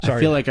I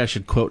feel like I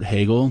should quote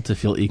Hegel to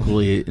feel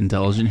equally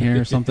intelligent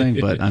here or something,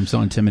 but I'm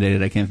so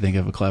intimidated I can't think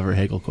of a clever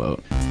Hegel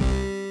quote.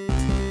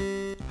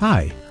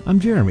 Hi,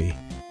 I'm Jeremy.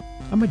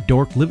 I'm a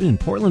dork living in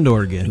Portland,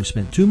 Oregon who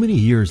spent too many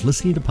years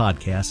listening to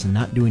podcasts and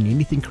not doing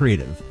anything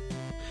creative.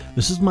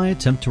 This is my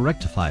attempt to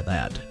rectify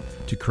that,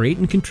 to create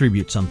and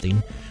contribute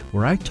something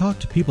where I talk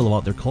to people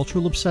about their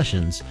cultural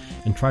obsessions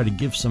and try to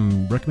give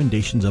some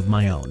recommendations of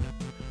my own.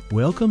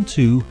 Welcome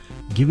to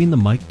Giving the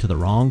Mic to the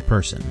Wrong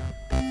Person.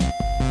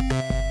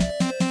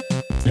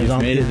 You've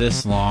made it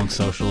this long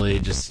socially,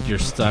 just you're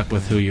stuck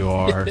with who you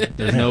are.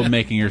 There's no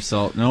making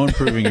yourself, no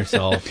improving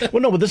yourself.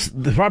 Well, no, but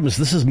the problem is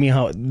this is me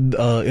how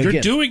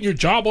you're doing your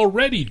job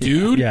already,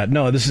 dude. Yeah,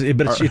 no,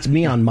 it's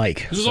me on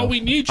mic. This is all we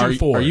need you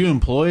for. Are you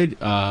employed?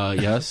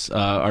 Yes.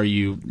 Are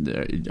you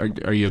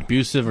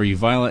abusive? Are you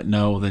violent?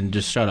 No. Then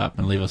just shut up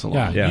and leave us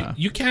alone. Yeah.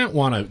 You can't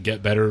want to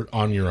get better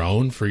on your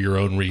own for your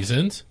own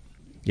reasons.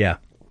 Yeah,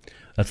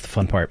 that's the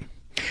fun part.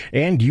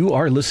 And you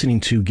are listening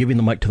to Giving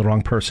the Mic to the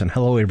Wrong Person.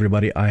 Hello,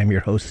 everybody. I am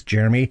your host,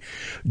 Jeremy,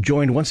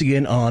 joined once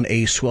again on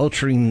a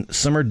sweltering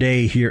summer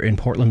day here in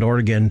Portland,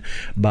 Oregon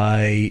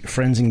by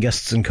friends and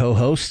guests and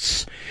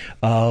co-hosts.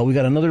 We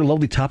got another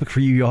lovely topic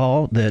for you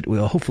all that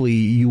hopefully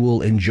you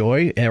will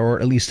enjoy or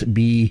at least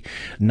be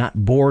not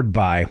bored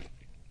by.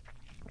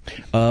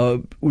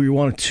 We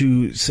wanted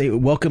to say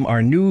welcome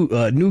our new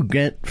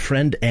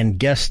friend and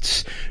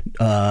guests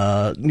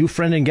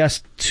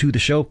to the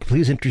show.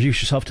 Please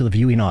introduce yourself to the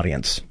viewing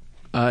audience.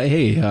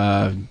 Hey,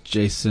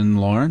 Jason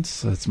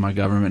Lawrence. That's my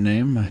government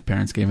name. My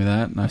parents gave me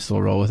that, and I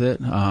still roll with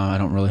it. I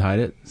don't really hide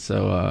it.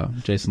 So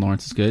Jason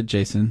Lawrence is good.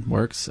 Jason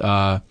works.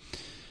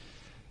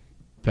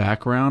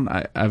 Background,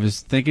 I was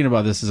thinking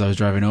about this as I was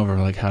driving over,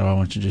 like, how do I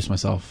want to introduce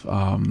myself?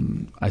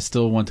 I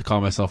still want to call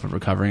myself a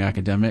recovering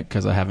academic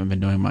because I haven't been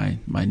doing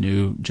my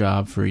new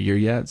job for a year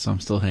yet, so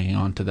I'm still hanging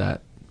on to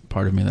that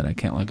part of me that I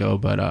can't let go.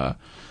 But I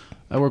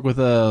work with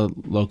a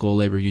local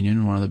labor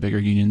union, one of the bigger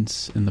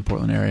unions in the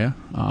Portland area,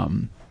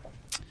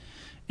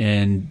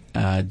 and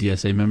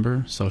DSA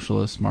member,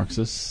 socialist,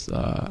 Marxist.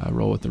 I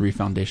roll with the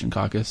ReFoundation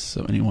Caucus,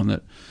 so anyone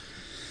that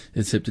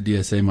is hip to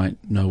DSA might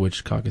know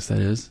which caucus that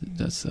is.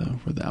 That's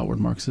for the outward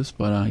Marxists.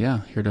 But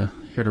yeah, here to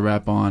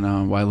rap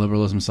on why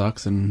liberalism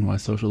sucks and why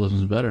socialism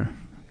is better.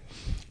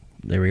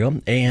 There we go.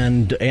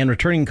 And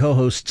returning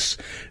co-hosts,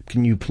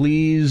 can you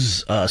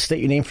please state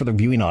your name for the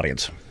viewing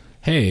audience?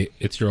 Hey,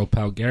 it's your old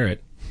pal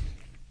Garrett.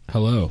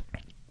 Hello.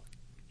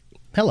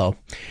 Hello.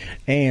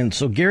 And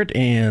so Garrett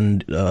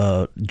and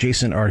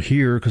Jason are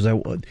here because I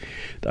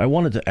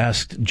wanted to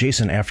ask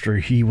Jason, after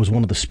he was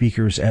one of the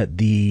speakers at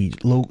the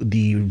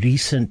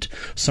recent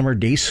summer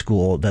day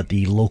school that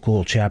the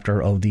local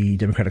chapter of the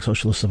Democratic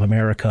Socialists of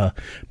America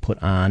put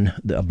on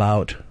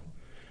about,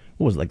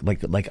 what was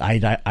it, like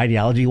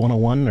ideology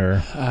 101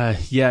 or?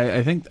 Yeah,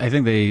 I think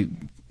they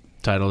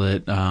titled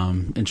it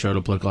Intro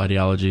to Political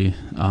Ideology.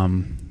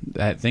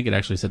 I think it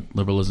actually said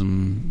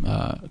liberalism,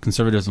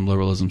 conservatism,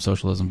 liberalism,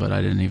 socialism, but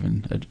I didn't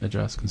even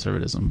address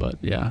conservatism. But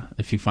yeah,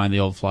 if you find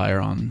the old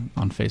flyer on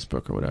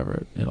Facebook or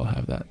whatever, it'll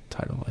have that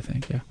title, I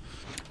think. Yeah.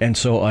 And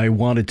so I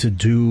wanted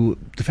to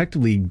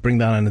effectively bring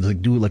that on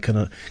and do like kind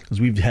of,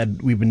 because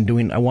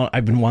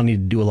I've been wanting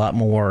to do a lot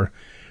more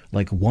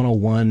like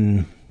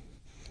 101,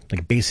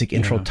 like basic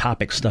intro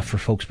topic stuff for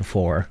folks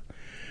before.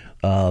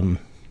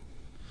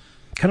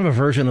 Kind of a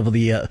version of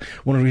the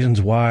one of the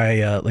reasons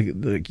why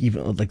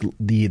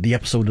the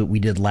episode that we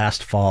did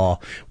last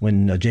fall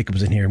when Jacob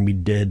was in here, and we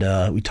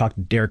talked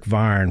to Derek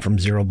Varn from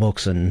Zero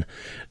Books and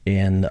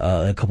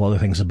a couple other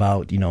things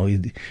about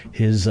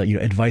his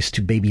advice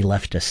to baby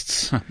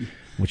leftists,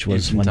 which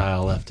was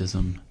infantile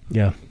leftism.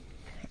 Yeah,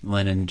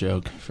 Lenin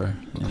joke for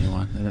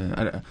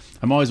anyone.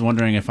 I'm always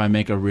wondering if I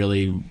make a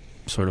really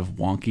sort of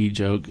wonky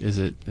joke,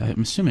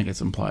 I'm assuming it's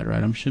implied,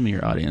 right? I'm assuming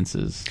your audience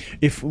is.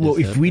 If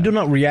we do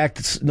not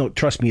react, no,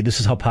 trust me, this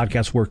is how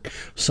podcasts work.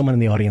 Someone in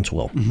the audience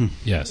will. Mm-hmm.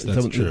 Yes,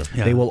 that's true.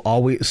 Yeah. They will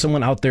always.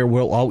 Someone out there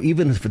will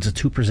even if it's a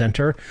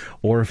two-presenter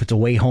or if it's a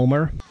way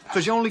homer.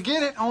 Because you only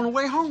get it on the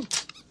way home.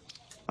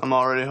 I'm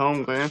already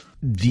home, man.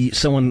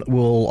 Someone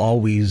will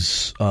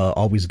always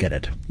get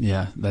it.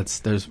 Yeah,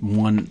 there's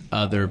one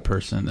other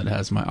person that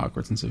has my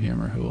awkward sense of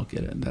humor who will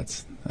get it.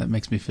 That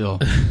makes me feel.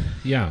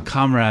 Yeah,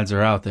 comrades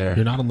are out there.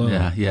 You're not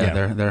alone.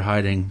 Yeah. They're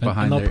hiding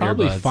behind their earbuds. And they'll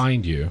probably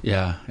find you.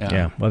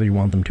 Yeah, whether you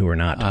want them to or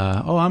not.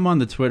 I'm on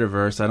the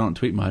Twitterverse. I don't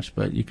tweet much,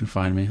 but you can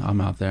find me.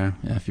 I'm out there.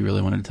 Yeah, if you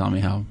really wanted to tell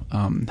me how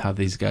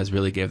these guys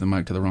really gave the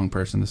mic to the wrong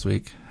person this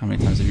week. How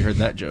many times have you heard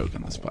that joke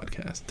on this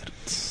podcast?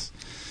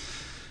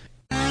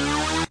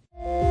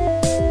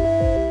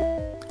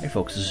 Hey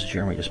folks, this is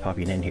Jeremy just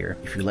popping in here.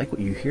 If you like what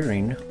you're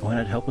hearing, why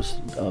not help us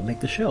make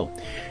the show?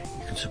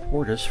 You can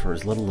support us for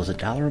as little as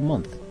 $1 a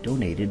month,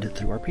 donated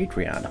through our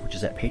Patreon, which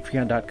is at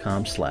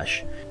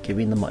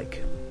patreon.com/givingthemic.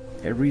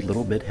 Every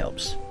little bit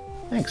helps.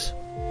 Thanks.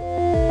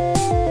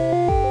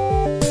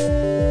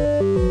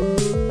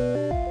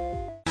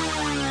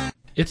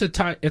 It's a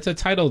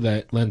title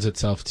that lends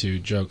itself to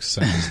jokes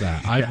such as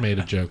that. I've made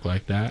a joke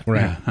like that.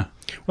 Right.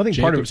 Well, I think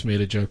Jacobs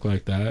made a joke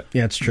like that.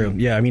 Yeah, it's true.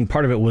 Yeah, I mean,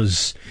 part of it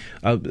was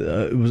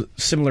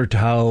similar to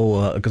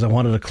how because I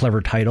wanted a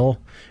clever title,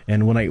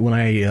 and when I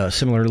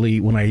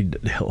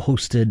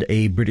hosted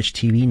a British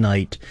TV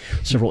night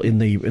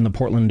in the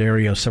Portland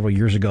area several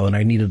years ago, and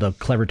I needed a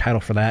clever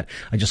title for that,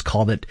 I just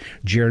called it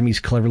Jeremy's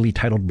Cleverly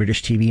Titled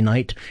British TV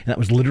Night, and that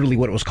was literally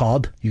what it was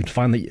called. You can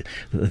find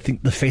I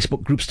think the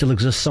Facebook group still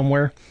exists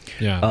somewhere.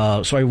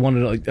 Yeah. So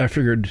I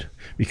figured,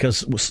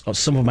 because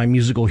some of my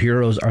musical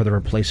heroes are the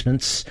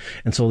Replacements,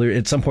 and so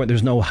at some point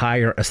there's no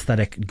higher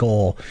aesthetic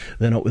goal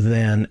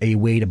than a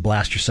way to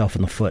blast yourself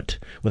in the foot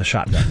with a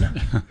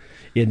shotgun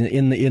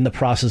in the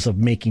process of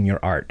making your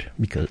art.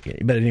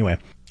 But anyway,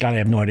 God, I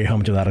have no idea how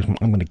much of that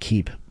I'm going to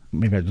keep.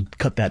 Maybe I'll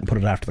cut that and put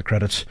it after the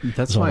credits.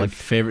 That's my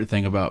favorite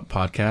thing about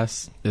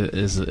podcasts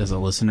is as a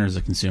listener, as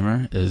a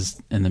consumer, is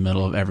in the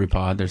middle of every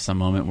pod, there's some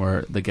moment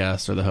where the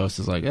guest or the host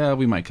is like, "Yeah,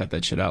 we might cut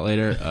that shit out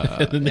later,"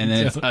 and then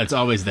it's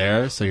always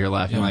there, so you're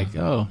laughing like,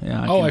 "Oh,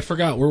 yeah." I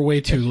forgot. We're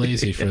way too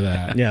lazy for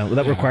that. Yeah, well,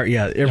 that requires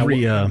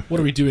every. What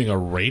are we doing? A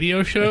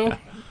radio show?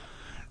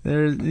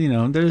 There's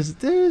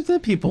the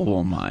people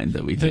won't mind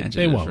that we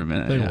tangent for a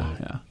minute. They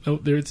won't. Yeah. Oh,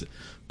 there's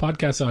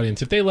podcast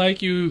audience. If they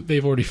like you,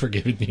 they've already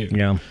forgiven you.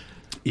 Yeah.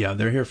 Yeah,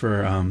 they're here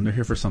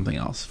for something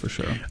else for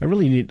sure. I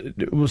really need.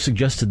 It was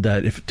suggested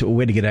that a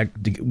way to get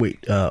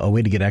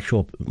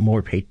actual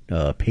more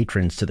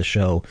patrons to the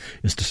show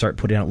is to start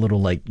putting out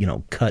little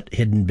cut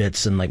hidden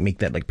bits and make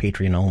that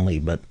Patreon only.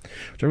 But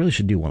which I really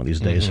should do one of these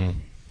days. Mm-hmm.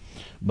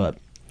 But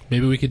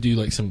maybe we could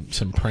do some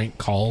prank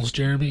calls,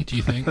 Jeremy. Do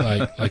you think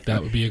like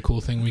that would be a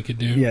cool thing we could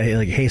do?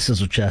 Yeah, hey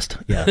Sizzle Chest.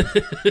 Yeah.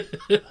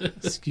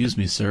 Excuse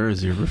me, sir.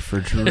 Is your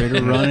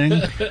refrigerator running?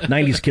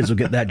 90s kids will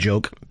get that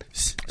joke.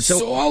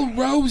 Saul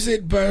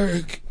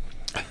Rosenberg.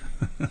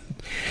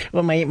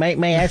 Well,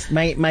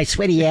 my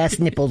sweaty ass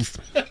nipples.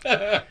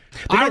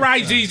 All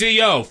right,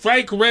 ZZO,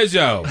 Frank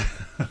Rizzo.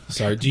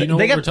 Sorry, do you know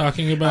what we're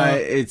talking about?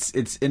 It's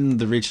in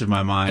the reach of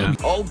my mind.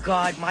 Oh,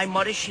 God, my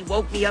mother, she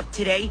woke me up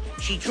today.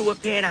 She threw a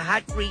pan of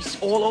hot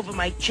grease all over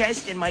my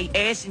chest and my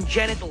ass and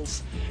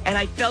genitals. And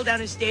I fell down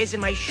the stairs and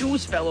my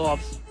shoes fell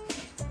off.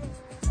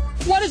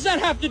 What does that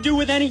have to do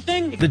with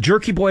anything? The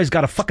Jerky Boys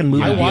got a fucking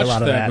movie deal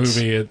out of that. I watched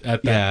that movie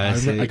at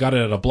that. Yeah, I got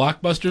it at a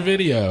Blockbuster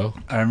Video.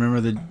 I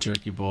remember the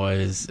Jerky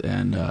Boys,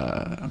 and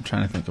I'm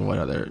trying to think of what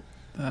other...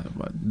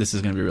 this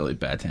is going to be a really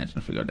bad tangent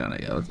if we go down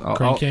it.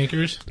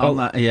 Crankyankers?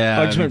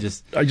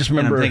 I just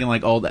remember. I'm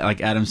thinking old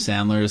Adam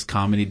Sandler's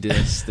comedy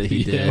discs that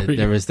he did.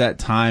 There was that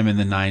time in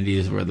the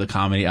 90s where the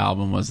comedy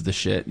album was the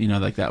shit.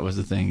 That was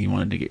the thing you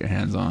wanted to get your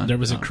hands on. There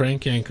was a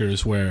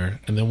Crankyankers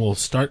and then we'll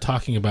start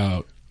talking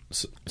about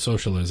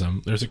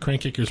socialism. There's a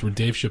Crankyankers where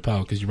Dave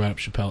Chappelle, because you brought up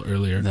Chappelle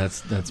earlier.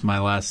 That's my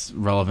last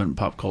relevant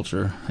pop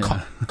culture.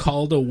 Yeah.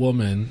 Called a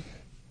woman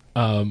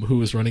who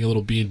was running a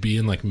little B&B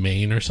in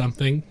Maine or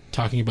something,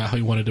 talking about how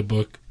he wanted to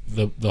book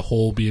the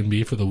whole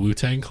B&B for the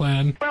Wu-Tang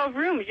Clan. 12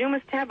 rooms. You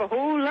must have a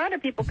whole lot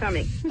of people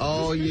coming.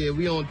 Oh yeah,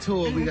 we on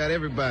tour. We got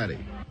everybody.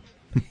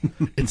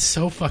 It's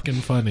so fucking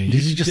funny.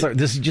 Does he just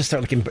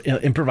start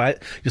improvise?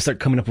 Just start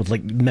coming up with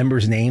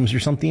members' names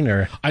or something?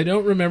 Or I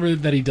don't remember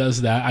that he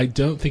does that. I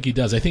don't think he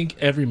does. I think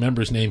every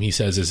member's name he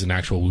says is an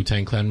actual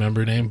Wu-Tang Clan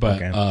member name.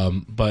 But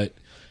but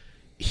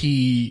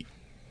he.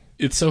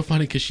 It's so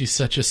funny because she's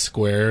such a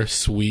square,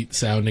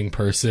 sweet-sounding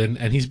person,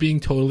 and he's being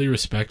totally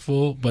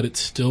respectful, but it's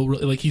still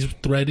he's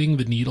threading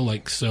the needle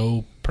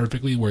so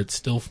perfectly where it's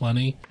still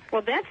funny.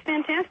 Well, that's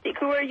fantastic.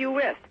 Who are you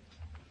with?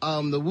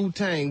 The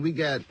Wu-Tang. We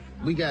got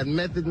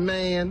Method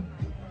Man,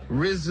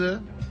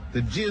 RZA,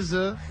 the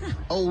Jizza,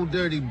 Old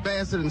Dirty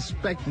Bastard,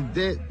 Inspector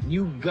Dead,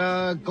 You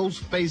God,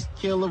 Ghostface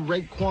Killer,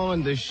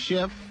 Raekwon the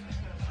Chef.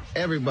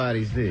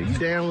 Everybody's there. You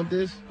down with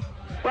this?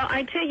 Well,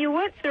 I tell you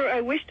what, sir, I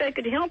wished I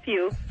could help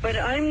you, but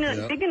I'm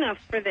not big enough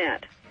for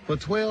that. For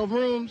 12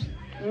 rooms?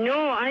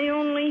 No, I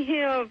only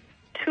have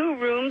 2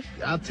 rooms.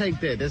 I'll take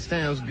that. That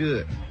sounds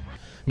good.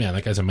 Man,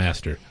 that guy's a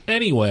master.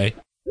 Anyway.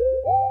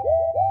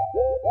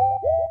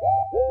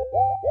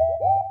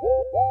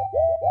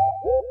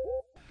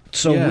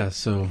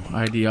 So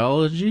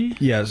ideology?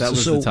 Yeah, that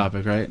was the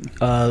topic, right?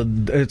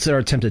 It's our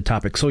attempted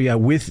topic. So yeah,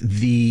 with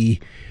the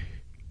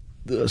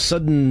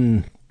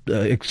sudden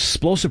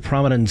explosive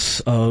prominence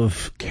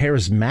of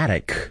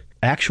charismatic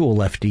actual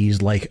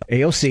lefties like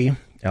AOC,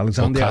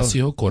 Alexandria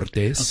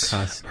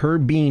Ocasio-Cortez, her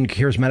being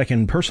charismatic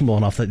and personable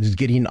enough that is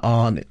getting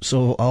on.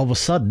 So all of a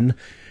sudden,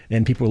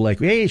 and people are like,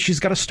 "Hey, she's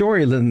got a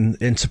story,"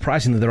 and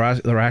surprisingly,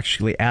 they're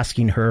actually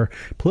asking her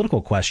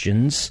political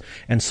questions,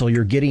 and so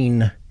you're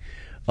getting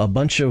a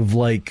bunch of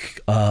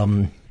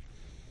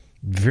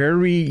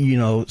very,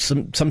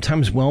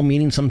 sometimes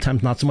well-meaning,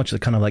 sometimes not so much, the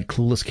kind of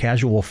clueless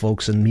casual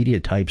folks and media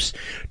types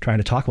trying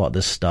to talk about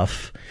this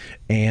stuff.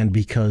 And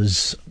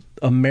because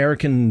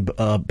American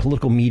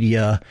political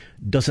media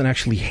doesn't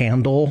actually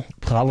handle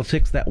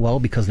politics that well,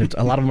 because there's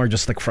a lot of them are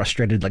just like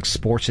frustrated, like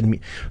sports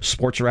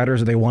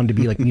writers, or they want to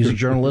be like music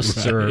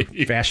journalists or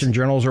fashion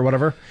journals or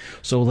whatever.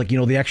 So like,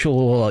 the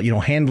actual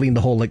handling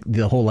the whole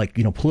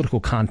political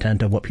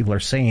content of what people are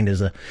saying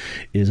is a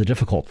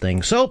difficult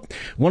thing. So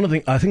one of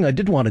the thing I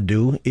did want to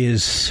do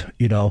is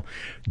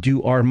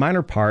do our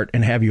minor part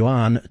and have you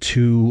on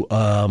to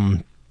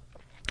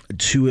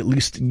at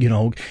least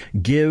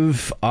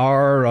give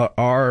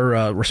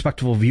our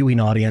respectable viewing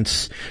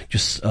audience,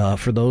 just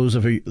for those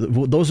of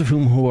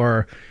whom who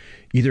are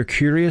either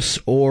curious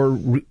or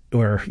long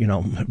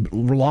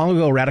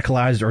ago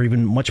radicalized, or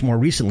even much more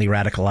recently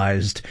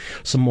radicalized,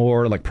 some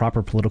more like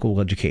proper political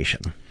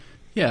education.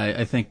 Yeah,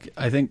 I think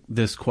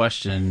this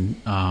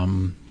question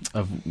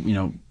of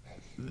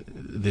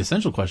the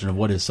essential question of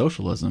what is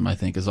socialism, I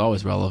think, is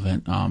always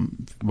relevant.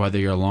 Whether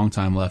you're a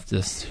longtime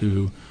leftist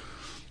who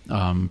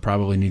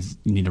probably you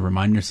need to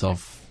remind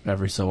yourself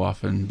every so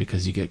often,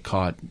 because you get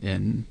caught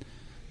in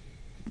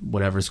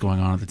whatever's going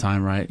on at the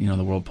time, right?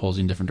 The world pulls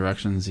you in different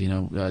directions.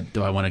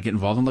 Do I want to get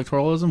involved in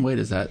electoralism? Wait,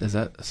 is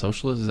that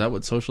socialist? Is that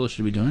what socialists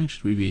should be doing?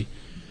 Should we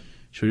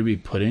be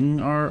putting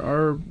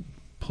our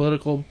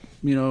political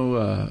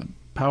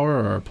power,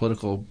 or our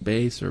political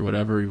base, or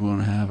whatever you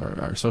want to have,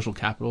 our social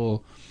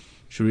capital?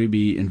 Should we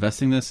be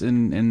investing this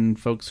in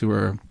folks who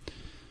are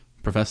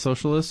professed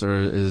socialists, or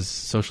is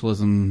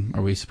socialism,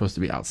 are we supposed to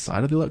be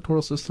outside of the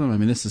electoral system? I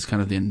mean, this is kind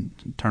of the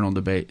internal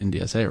debate in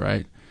DSA,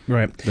 right?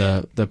 Right.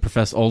 The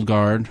professed old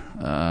guard,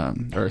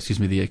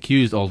 the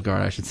accused old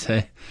guard, I should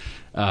say,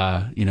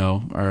 are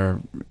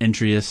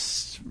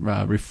entryist,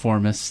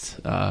 reformist,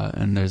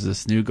 and there's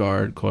this new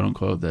guard, quote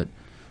unquote, that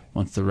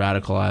wants to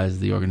radicalize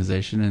the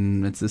organization,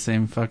 and it's the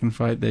same fucking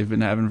fight they've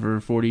been having for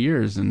 40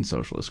 years in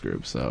socialist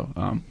groups.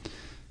 So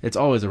it's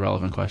always a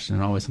relevant question,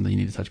 and always something you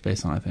need to touch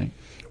base on, I think.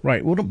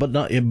 Right. Well,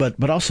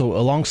 but also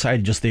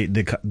alongside just the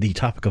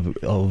topic of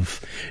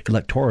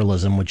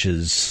electoralism, which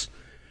is,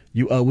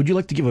 would you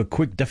like to give a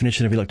quick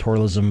definition of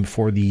electoralism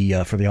for the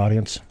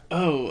audience?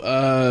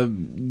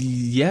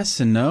 Yes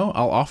and no.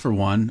 I'll offer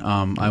one.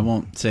 I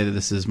won't say that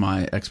this is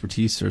my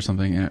expertise or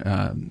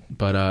something,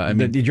 but I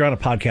mean, you're on a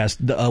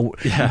podcast.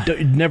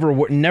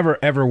 Never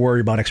ever worry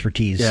about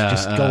expertise.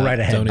 Just go right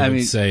ahead. Don't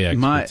even say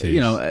expertise.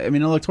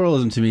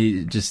 Electoralism to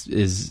me just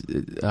is.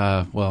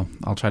 Well,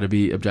 I'll try to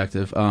be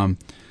objective.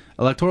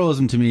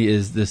 Electoralism to me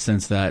is the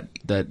sense that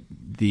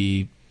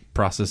the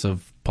process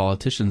of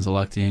politicians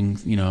electing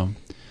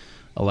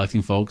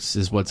folks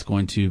is what's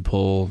going to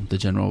pull the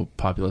general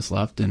populace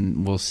left,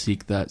 and we'll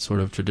seek that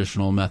sort of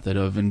traditional method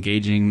of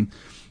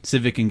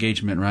civic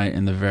engagement, right,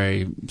 in the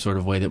very sort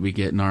of way that we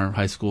get in our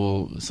high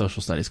school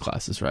social studies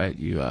classes, right?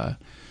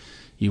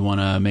 You want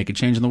to make a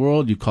change in the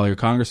world, you call your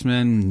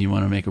congressman. You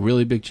want to make a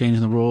really big change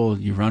in the world,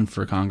 you run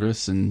for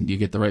Congress, and you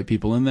get the right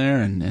people in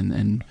there,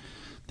 and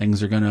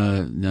things are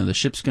gonna, the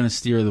ship's gonna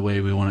steer the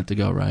way we want it to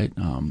go, right?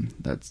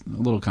 That's a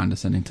little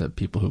condescending to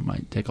people who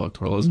might take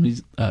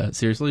electoralism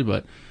seriously,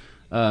 but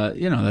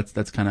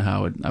that's kind of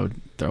how I would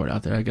throw it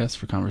out there, I guess,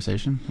 for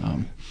conversation.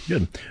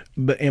 Good,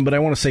 but I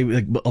want to say,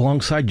 like,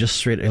 alongside just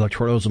straight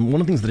electoralism, one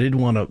of the things that I did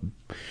want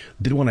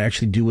to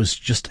actually do was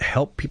just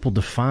help people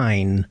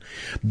define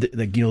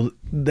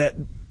that.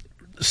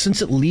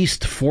 Since at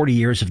least 40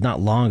 years, if not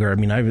longer, I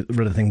mean, I've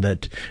read a thing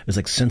that is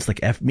like since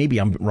like maybe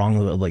I'm wrong,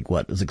 like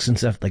what? It's like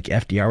since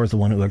FDR was the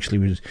one who actually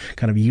was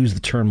kind of used the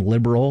term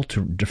liberal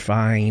to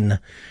define,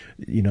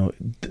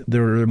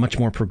 they're much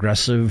more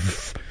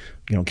progressive,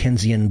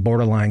 Keynesian,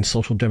 borderline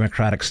social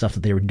democratic stuff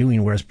that they were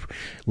doing, whereas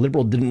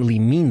liberal didn't really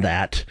mean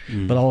that.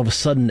 But all of a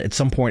sudden, at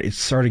some point, it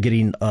started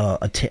getting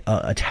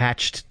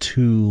attached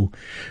to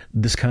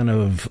this kind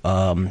of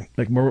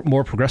like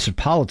more progressive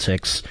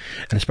politics,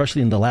 and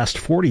especially in the last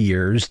 40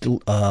 years,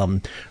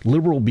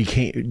 liberal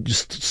became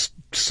just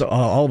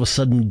all of a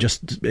sudden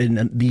just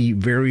in the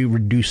very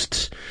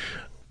reduced,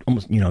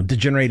 almost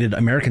degenerated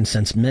American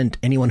sense, meant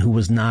anyone who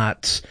was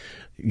not,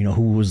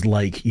 who was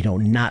like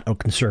not a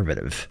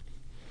conservative.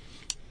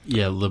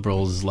 Yeah,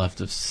 liberals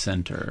left of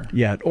center.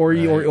 Yeah, or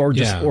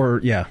just.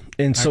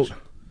 And so,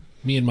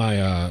 me and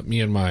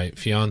my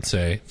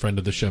fiance, friend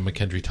of the show,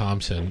 Mackenzie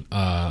Thompson,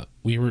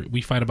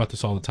 we fight about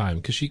this all the time,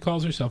 because she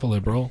calls herself a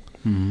liberal,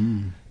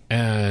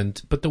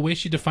 but the way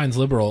she defines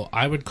liberal,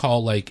 I would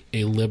call like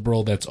a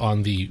liberal that's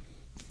on the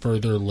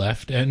further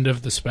left end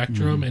of the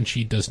spectrum, and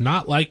she does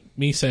not like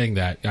me saying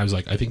that. I was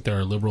like, I think there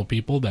are liberal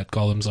people that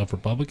call themselves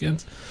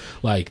Republicans,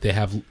 like they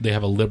have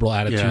a liberal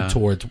attitude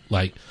towards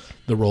like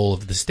the role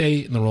of the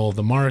state and the role of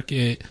the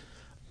market.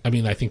 I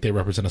mean, I think they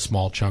represent a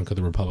small chunk of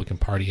the Republican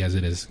Party as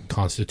it is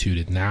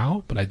constituted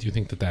now, but I do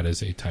think that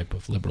is a type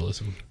of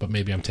liberalism. But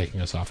maybe I'm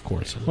taking us off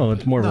course. Well,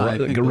 it's more like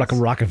a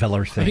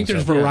Rockefeller thing. I think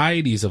there's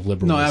varieties of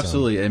liberalism. No,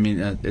 absolutely. I mean,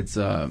 it's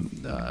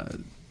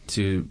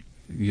to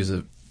use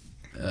a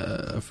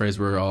phrase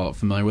we're all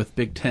familiar with,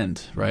 big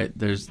tent, right?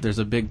 There's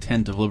a big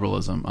tent of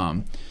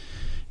liberalism.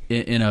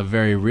 In a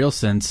very real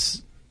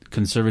sense,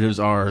 conservatives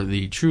are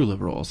the true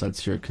liberals.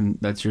 That's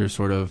your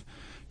sort of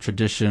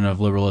tradition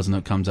of liberalism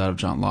that comes out of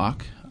John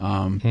Locke.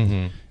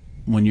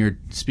 when you're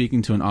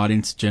speaking to an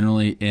audience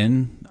generally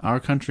in our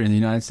country, in the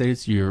United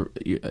States,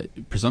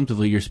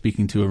 presumptively you're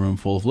speaking to a room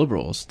full of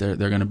liberals. They're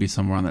going to be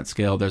somewhere on that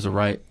scale. There's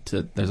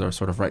a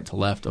sort of right to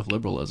left of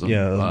liberalism.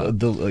 Yeah,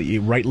 the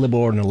right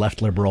liberal and the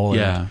left liberal.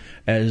 Yeah.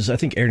 And as I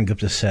think Aaron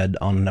Gupta said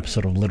on an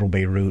episode of Little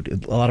Beirut,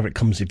 a lot of it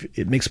comes.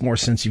 It makes more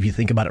sense if you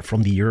think about it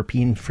from the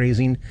European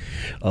phrasing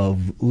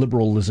of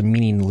liberalism,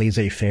 meaning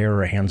laissez-faire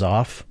or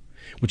hands-off.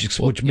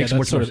 Which makes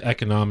more sort of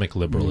economic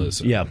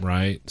liberalism,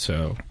 right?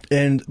 So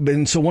and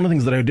so one of the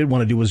things that I did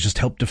want to do was just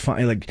help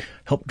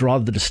draw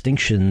the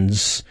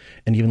distinctions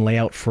and even lay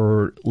out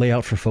for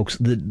folks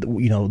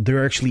that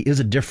there actually is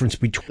a difference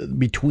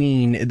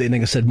between. And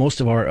like I said, most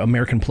of our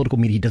American political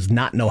media does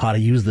not know how to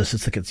use this.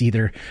 It's like it's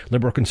either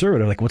liberal or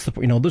conservative. Like what's the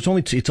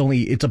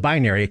it's a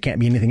binary. It can't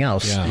be anything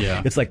else.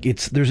 Yeah. It's like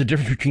there's a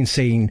difference between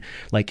saying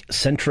like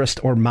centrist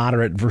or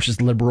moderate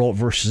versus liberal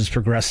versus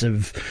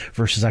progressive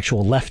versus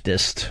actual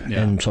leftist.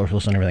 Yeah. And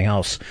socialist and everything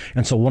else.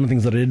 And so one of the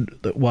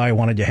things why I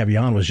wanted to have you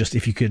on was just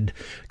if you could,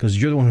 because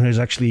you're the one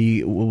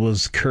who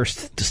was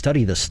cursed to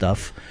study this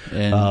stuff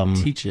and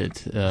teach it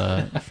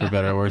for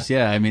better or worse.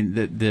 Yeah, I mean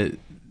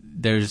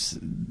there's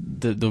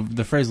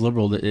the phrase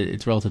liberal.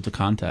 It's relative to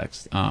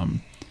context.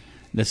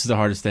 This is the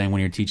hardest thing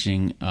when you're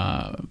teaching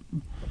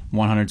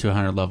 100 to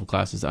 100 level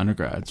classes to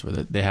undergrads, where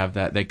they have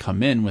that they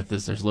come in with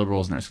this. There's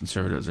liberals and there's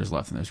conservatives. There's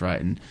left and there's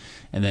right. And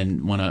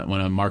then when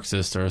a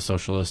Marxist or a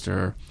socialist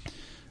or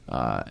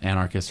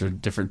anarchists or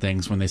different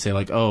things, when they say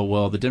like, oh,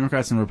 well, the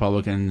Democrats and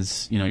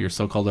Republicans, your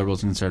so-called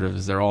liberals and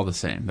conservatives, they're all the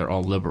same. They're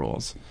all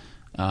liberals.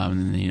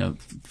 And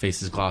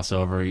faces gloss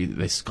over,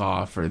 they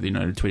scoff, or they're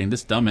tweeting,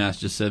 this dumbass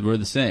just said we're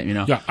the same.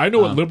 Yeah, I know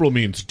what liberal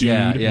means, dude.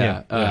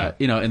 Yeah.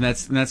 And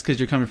that's because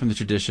you're coming from the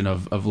tradition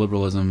of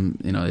liberalism.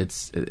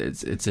 It's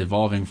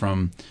evolving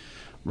from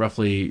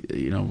roughly,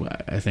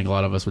 I think a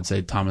lot of us would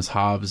say Thomas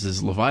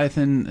Hobbes'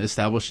 Leviathan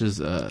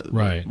establishes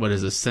what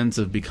is a sense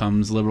of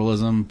becomes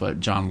liberalism, but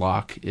John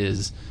Locke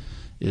is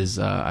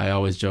I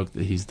always joke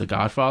that he's the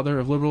godfather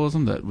of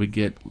liberalism, that we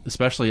get,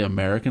 especially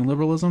American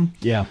liberalism.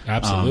 Yeah,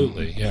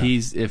 absolutely.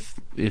 He's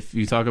if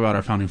you talk about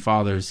our founding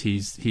fathers,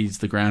 he's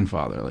the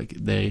grandfather. Like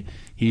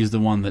he's the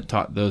one that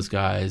taught those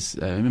guys.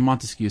 I mean,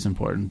 Montesquieu's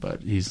important,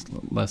 but he's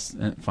less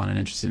fun and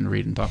interesting to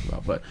read and talk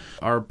about. But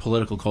our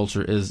political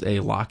culture is a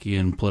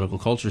Lockean political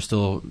culture,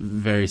 still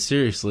very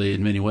seriously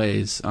in many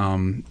ways.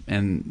 And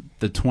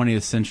the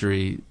 20th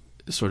century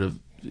sort of,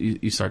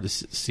 you start to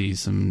see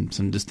some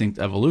distinct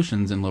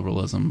evolutions in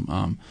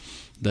liberalism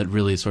that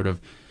really sort of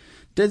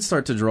did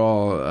start to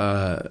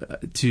draw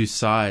two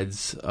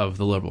sides of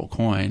the liberal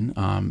coin.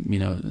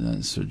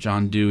 So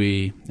John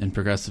Dewey and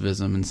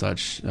progressivism and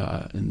such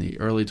in the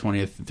early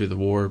 20th through the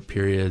war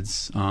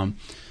periods. John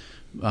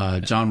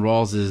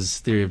Rawls's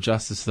theory of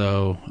justice,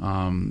 though,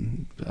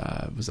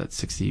 was that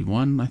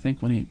 1961, I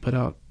think, when he put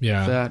out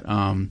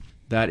that.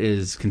 That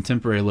is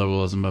contemporary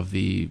liberalism of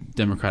the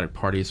Democratic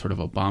Party, sort of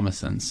Obama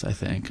sense, I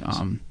think.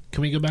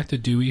 Can we go back to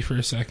Dewey for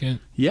a second?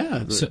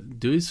 Yeah,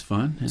 Dewey's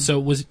fun. Yeah.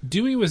 So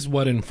Dewey was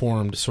what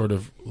informed sort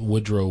of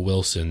Woodrow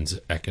Wilson's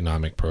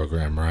economic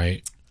program,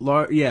 right?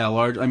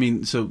 Large. I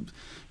mean, so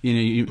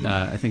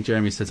I think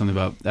Jeremy said something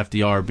about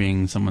FDR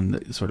being someone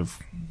that sort of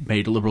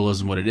made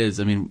liberalism what it is.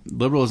 I mean,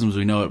 liberalism as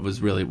we know it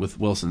was really with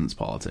Wilson's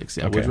politics.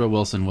 Yeah, okay. Woodrow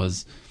Wilson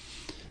was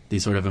the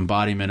sort of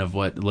embodiment of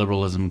what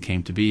liberalism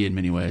came to be in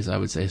many ways, I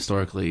would say,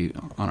 historically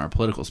on our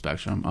political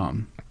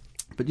spectrum.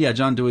 But yeah,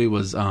 John Dewey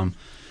was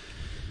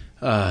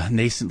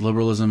nascent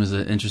liberalism is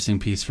an interesting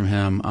piece from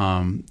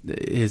him.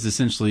 Is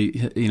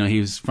essentially, he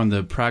was from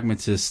the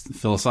pragmatist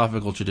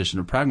philosophical tradition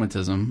of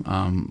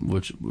pragmatism,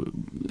 which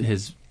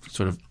his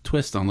sort of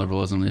twist on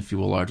liberalism, if you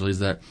will, largely is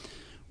that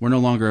we're no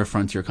longer a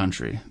frontier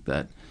country,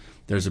 that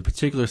there's a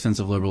particular sense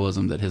of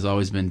liberalism that has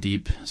always been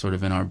deep sort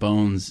of in our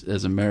bones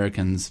as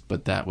Americans,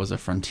 but that was a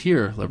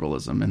frontier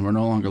liberalism, and we're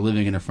no longer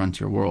living in a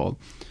frontier world.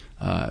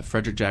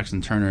 Frederick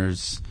Jackson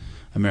Turner's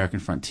American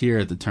frontier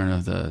at the turn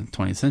of the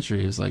 20th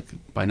century was like,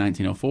 by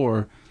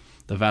 1904,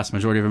 the vast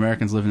majority of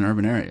Americans lived in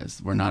urban areas.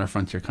 We're not a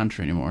frontier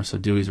country anymore. So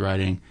Dewey's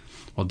writing,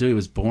 well, Dewey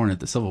was born at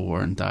the Civil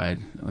War and died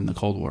in the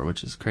Cold War,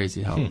 which is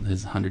crazy how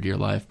his 100-year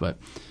life, but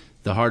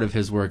the heart of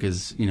his work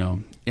is,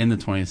 in the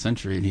 20th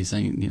century, and he's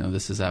saying,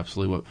 this is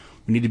absolutely what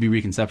we need to be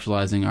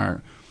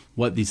reconceptualizing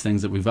what these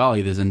things that we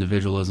value, this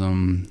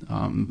individualism,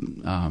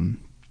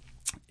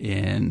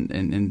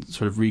 and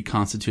sort of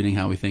reconstituting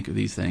how we think of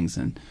these things.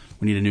 And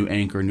we need a new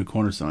anchor, a new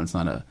cornerstone. It's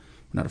we're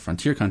not a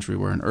frontier country.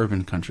 We're an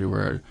urban country.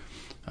 We're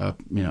a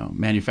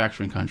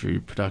manufacturing country,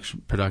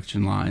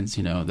 production lines.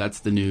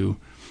 That's the new.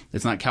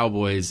 It's not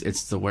cowboys.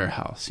 It's the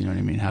warehouse. You know what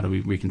I mean? How do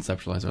we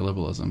reconceptualize our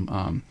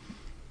liberalism?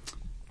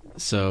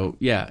 So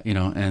yeah,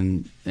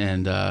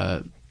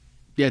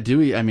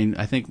 Dewey. I mean,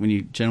 I think when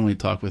you generally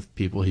talk with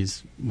people,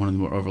 he's one of the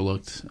more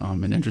overlooked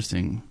and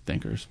interesting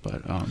thinkers.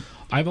 But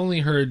I've only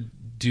heard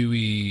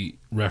Dewey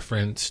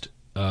referenced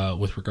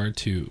with regard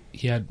to,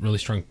 he had really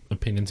strong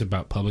opinions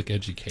about public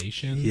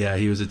education. Yeah,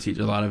 he was a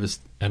teacher.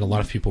 And a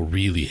lot of people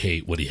really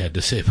hate what he had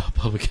to say about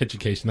public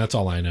education. That's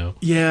all I know.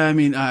 Yeah, I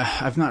mean,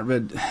 I've not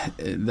read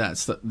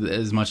that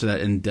as much of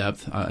that in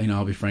depth.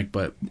 I'll be frank,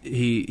 but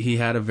he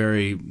had a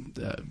very.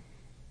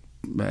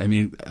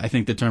 I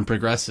think the term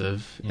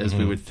progressive, as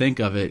we would think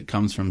of it,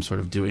 comes from sort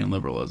of Deweyan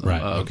liberalism,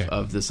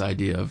 of this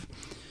idea of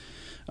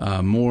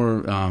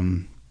more.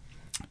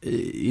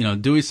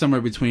 Dewey's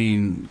somewhere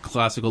between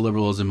classical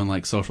liberalism and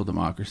like social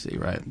democracy,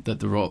 right? That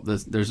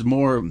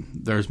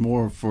there's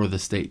more for the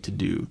state to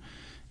do,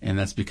 and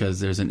that's because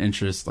there's an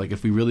interest. Like,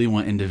 if we really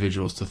want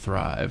individuals to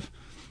thrive,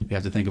 we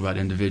have to think about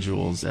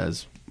individuals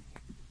as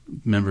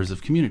members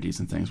of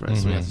communities and things, right?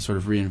 So we have to sort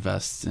of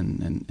reinvest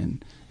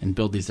and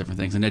build these different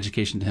things. And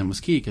education to him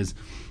was key, because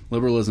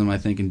liberalism, I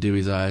think, in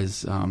Dewey's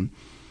eyes,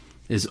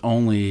 is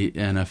only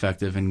an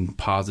effective and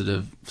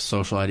positive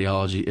social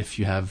ideology if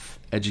you have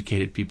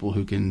educated people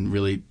who can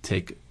really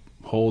take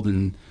hold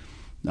and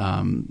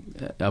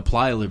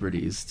apply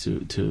liberties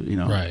to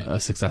a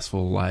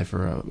successful life,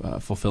 or a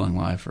fulfilling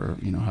life, or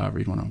however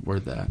you want to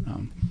word that,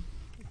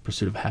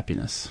 pursuit of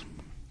happiness.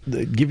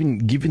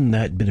 Given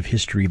that bit of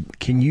history,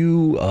 can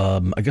you,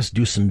 I guess,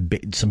 do some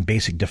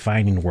basic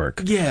defining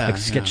work? Yeah, like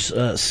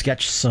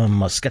sketch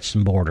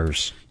some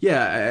borders.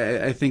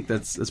 Yeah, I think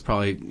that's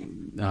probably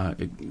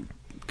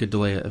good to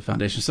lay a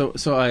foundation.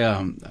 So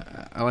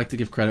I like to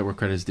give credit where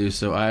credit is due.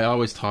 So I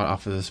always taught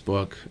off of this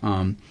book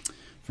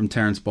from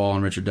Terrence Ball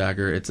and Richard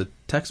Dagger. It's a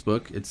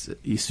textbook. It's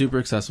super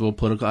accessible.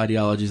 Political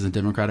Ideologies and the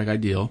Democratic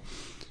Ideal.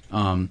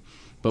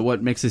 But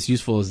what makes this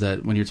useful is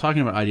that when you're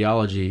talking about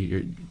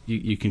ideology,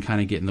 you can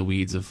kind of get in the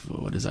weeds of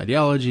what is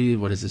ideology,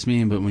 what does this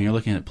mean. But when you're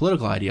looking at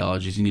political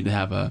ideologies, you need to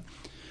have a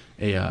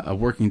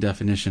working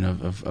definition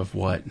of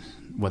what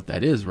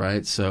that is,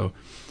 right? So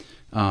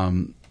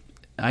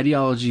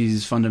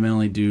ideologies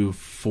fundamentally do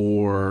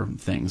four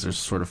things. There's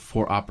sort of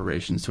four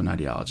operations to an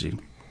ideology: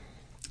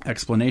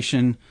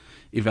 explanation,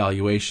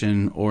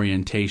 evaluation,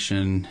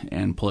 orientation,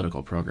 and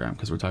political program,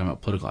 because we're talking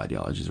about political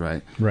ideologies,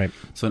 right? Right.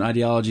 So an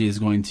ideology is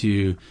going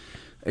to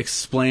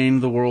explain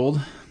the world,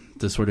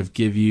 to sort of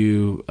give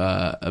you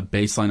a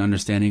baseline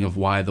understanding of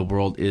why the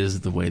world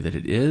is the way that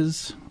it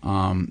is,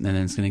 and then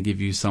it's going to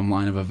give you some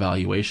line of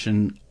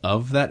evaluation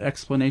of that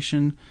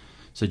explanation,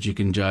 so that you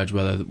can judge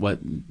whether what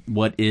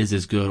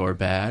is good or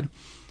bad.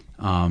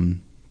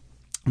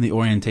 The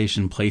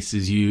orientation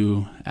places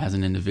you as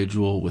an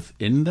individual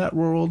within that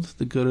world,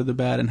 the good or the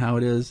bad, and how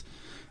it is.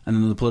 And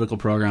then the political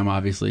program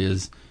obviously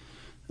is,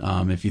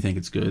 if you think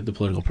it's good, the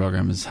political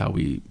program is how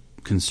we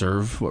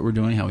conserve what we're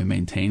doing, how we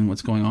maintain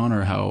what's going on,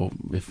 or how,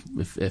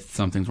 if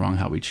something's wrong,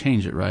 how we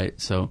change it, right?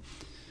 So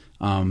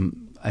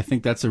I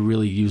think that's a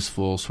really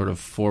useful sort of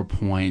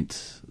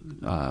 4-point,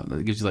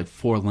 it gives you like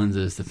 4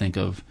 lenses to think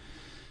of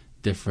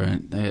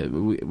different.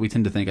 We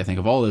tend to think, I think,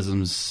 of all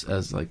isms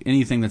as like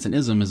anything that's an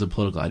ism is a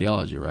political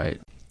ideology, right?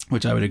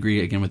 Which I would agree,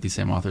 again, with these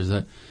same authors,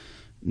 that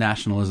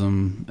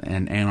nationalism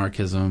and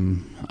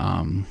anarchism,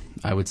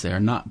 I would say,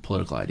 are not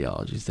political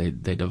ideologies. They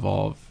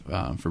devolve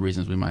for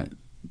reasons that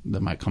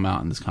might come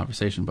out in this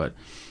conversation, but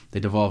they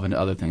devolve into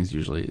other things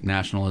usually.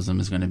 Nationalism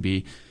is going to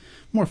be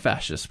more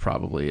fascist,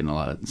 probably, in a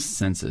lot of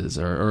senses,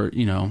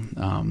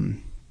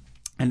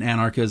 and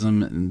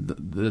anarchism,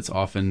 that's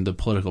often the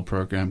political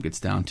program gets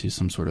down to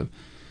some sort of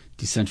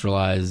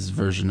decentralized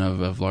version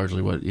of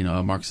largely what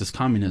a Marxist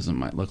communism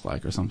might look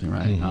like, or something,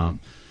 right? Mm-hmm.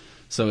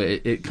 So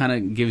it kind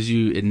of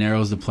it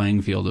narrows the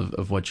playing field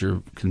of what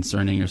you're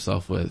concerning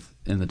yourself with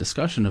in the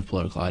discussion of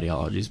political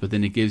ideologies. But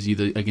then it gives you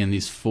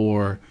these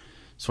 4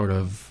 sort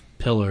of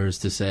pillars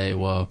to say,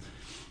 well,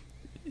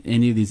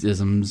 any of these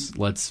isms,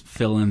 let's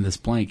fill in this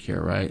blank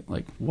here, right?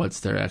 Like, what's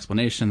their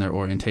explanation, their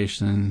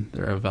orientation,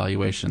 their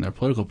evaluation, their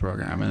political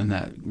program, and then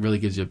that really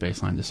gives you a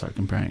baseline to start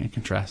comparing and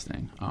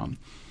contrasting.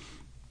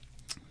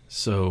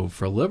 So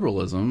for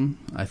liberalism,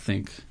 I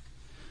think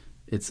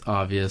it's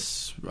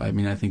obvious. I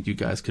mean, I think you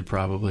guys could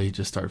probably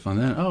just start from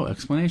that. Oh,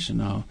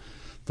 explanation. Oh,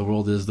 the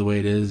world is the way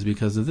it is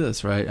because of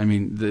this, right? I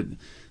mean,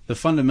 the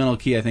fundamental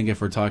key, I think,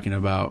 if we're talking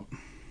about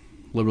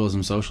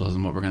liberalism,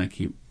 socialism, what we're going to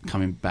keep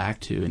coming back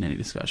to in any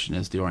discussion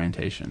is the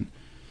orientation.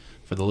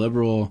 For the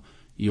liberal,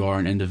 you are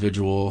an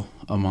individual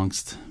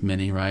amongst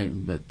many, right?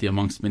 But the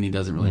amongst many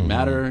doesn't really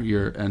matter.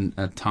 You're an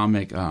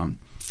atomistic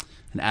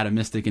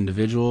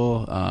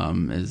individual,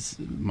 as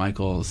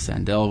Michael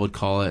Sandel would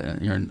call it.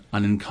 You're an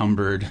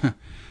unencumbered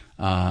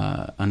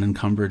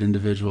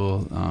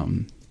individual.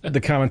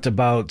 The comment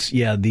about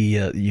the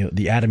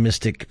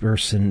atomistic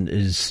person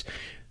is,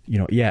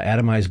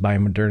 atomized by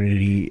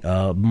modernity.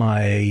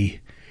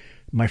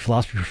 My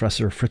philosophy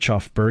professor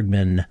Fritjof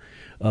Bergman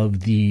of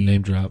the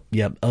name drop,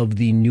 of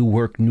the New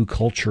Work, New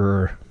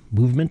Culture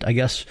movement, I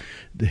guess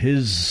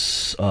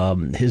his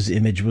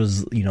image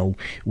was,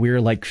 we're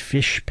like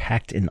fish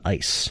packed in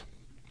ice.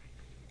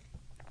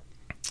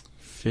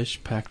 Fish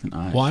packed in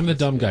ice. Well, I'm the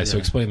dumb guy, so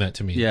explain that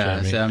to me.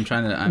 Yeah, so I'm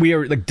trying to. We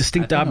are like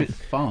distinct objects.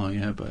 Following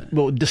it,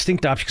 but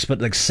distinct objects,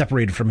 but like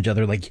separated from each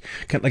other, like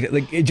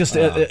it just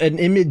an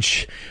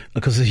image,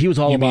 because he was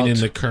all about. You mean in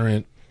the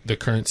current the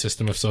current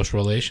system of social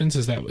relations.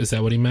 Is that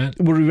what he meant?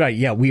 We're right.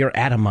 Yeah, we are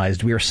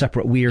atomized. We are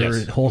separate. We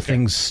are whole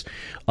things.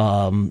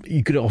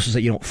 You could also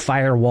say,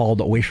 firewalled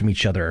away from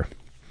each other.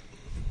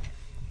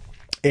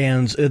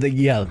 And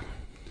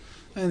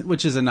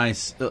which is a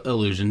nice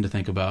illusion to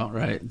think about,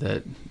 right?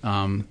 That,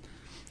 and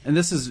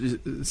this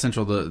is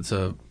central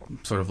to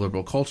sort of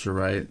liberal culture,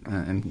 right,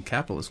 and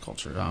capitalist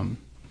culture.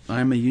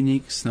 I'm a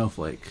unique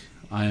snowflake.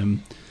 I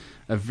am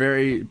a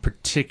very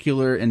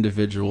particular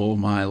individual.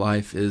 My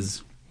life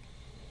is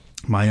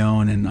my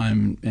own, and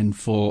I'm in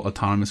full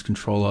autonomous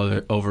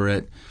control over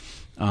it.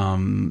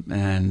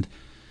 And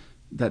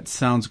that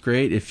sounds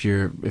great if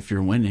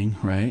you're winning,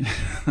 right?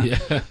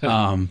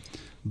 Yeah.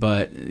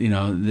 But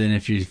then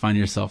if you find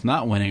yourself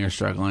not winning or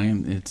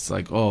struggling, it's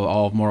like,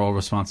 all moral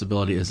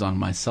responsibility is on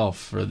myself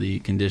for the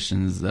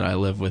conditions that I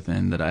live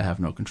within that I have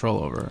no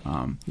control over.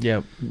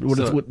 It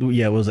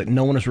was like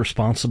no one is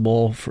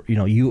responsible for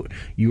you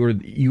are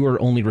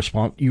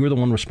the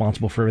one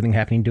responsible for everything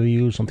happening to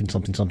you.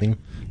 Something.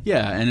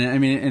 Yeah, and I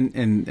mean,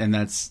 and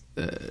that's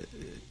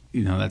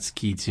that's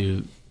key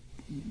to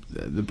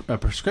a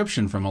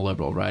prescription from a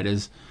liberal, right?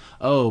 Is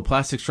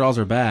plastic straws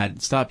are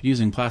bad. Stop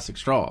using plastic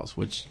straws,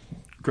 which.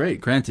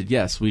 Great. Granted,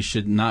 yes, we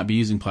should not be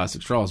using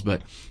plastic straws,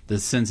 but the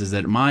sense is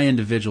that my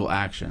individual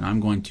action, I'm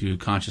going to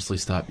consciously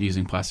stop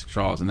using plastic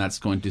straws, and that's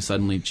going to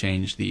suddenly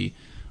change the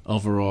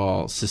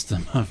overall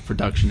system of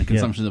production and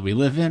consumption that we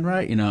live in,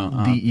 right?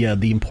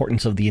 The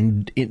importance of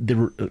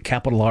the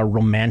capital R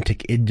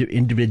romantic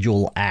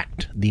individual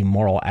act, the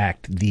moral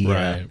act,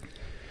 right.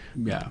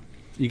 Yeah.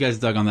 You guys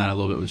dug on that a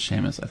little bit with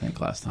Seamus, I think,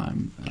 last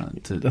time.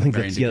 To I think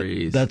varying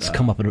degrees. That's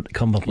come up a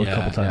couple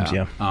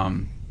times.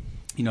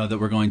 That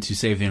we're going to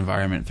save the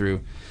environment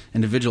through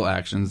individual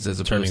actions as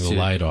opposed to turning the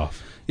light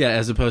off. Yeah,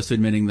 as opposed to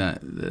admitting that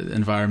the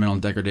environmental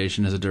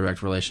degradation is a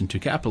direct relation to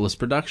capitalist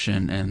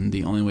production, and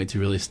the only way to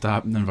really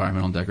stop the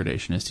environmental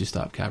degradation is to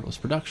stop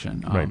capitalist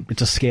production. Right,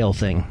 it's a scale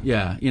thing.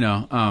 Yeah,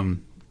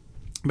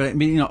 but I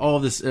mean, all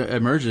of this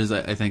emerges.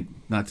 I think,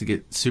 not to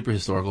get super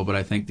historical, but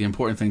I think the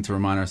important thing to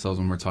remind ourselves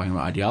when we're talking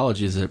about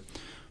ideology is that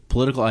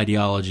political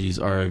ideologies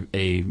are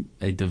a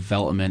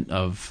development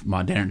of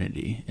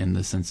modernity in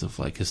the sense of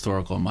like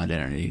historical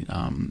modernity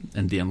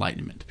and the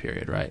Enlightenment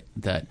period, right?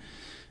 That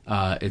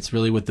it's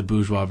really with the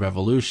bourgeois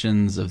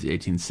revolutions of the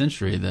 18th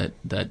century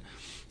that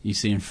you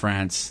see in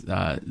France,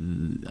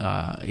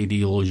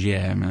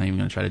 idéologie. I'm not even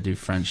going to try to do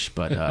French,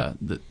 but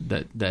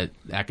that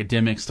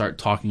academics start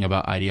talking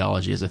about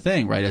ideology as a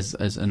thing, right?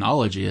 As an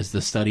ology, as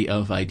the study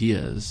of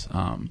ideas,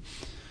 and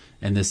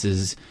this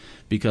is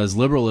because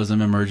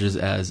liberalism emerges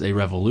as a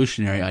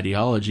revolutionary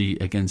ideology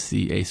against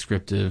the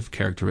ascriptive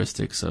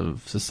characteristics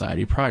of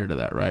society prior to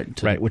that,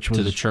 right? Which was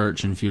to the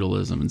church and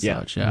feudalism and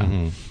such, yeah.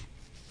 Mm-hmm.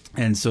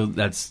 And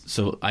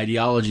so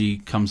ideology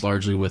comes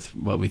largely with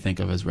what we think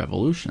of as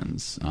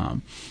revolutions,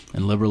 and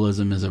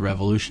liberalism is a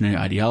revolutionary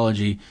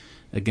ideology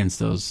against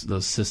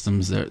those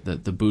systems that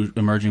the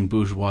emerging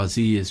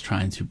bourgeoisie is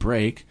trying to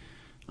break.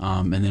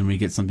 And then we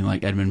get something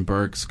like Edmund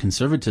Burke's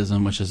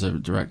conservatism, which is a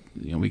direct,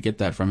 we get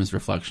that from his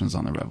reflections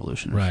on the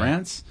Revolution in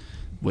France,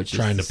 which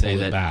trying is to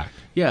pull it back.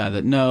 Yeah,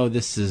 that no,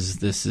 this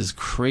is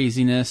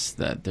craziness.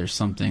 That there's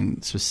something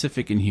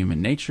specific in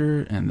human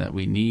nature, and that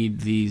we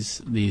need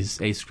these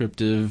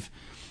ascriptive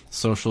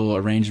social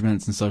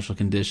arrangements and social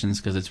conditions,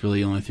 because it's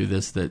really only through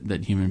this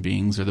that human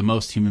beings, or the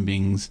most human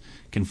beings,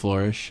 can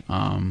flourish.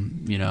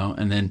 And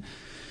then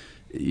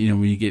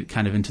when you get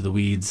kind of into the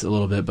weeds a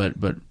little bit,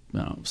 but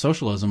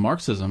socialism,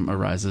 Marxism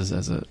arises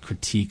as a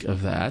critique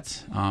of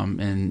that,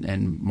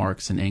 and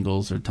Marx and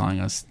Engels are telling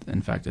us,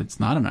 in fact, it's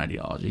not an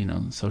ideology.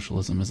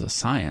 Socialism is a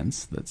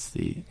science. That's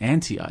the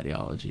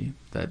anti-ideology.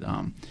 That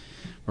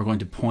we're going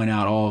to point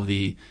out all of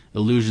the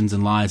illusions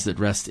and lies that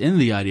rest in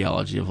the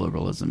ideology of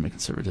liberalism and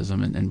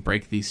conservatism, and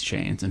break these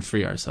chains and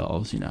free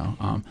ourselves.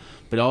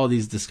 But all of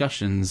these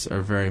discussions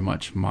are very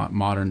much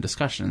modern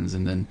discussions,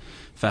 and then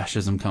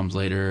fascism comes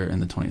later in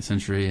the 20th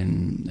century,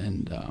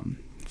 and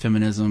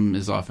feminism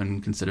is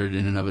often considered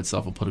in and of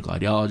itself a political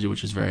ideology,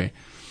 which is very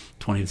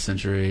 20th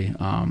century,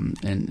 and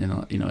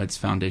its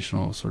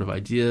foundational sort of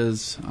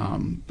ideas.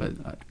 But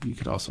you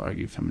could also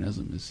argue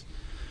feminism is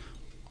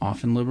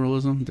often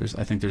liberalism.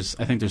 I think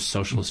there's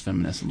socialist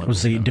feminists and liberal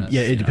feminists.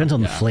 It depends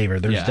on the flavor.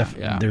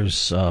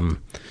 There's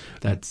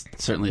that's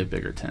certainly a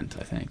bigger tent,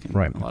 I think, in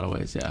a lot of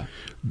ways. Yeah.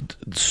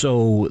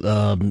 So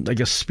I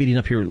guess speeding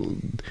up here,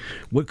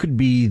 what could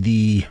be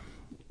the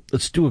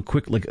let's do a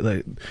quick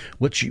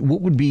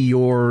what would be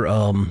your I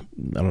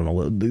don't know,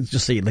 let's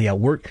just say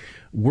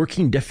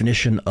working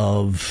definition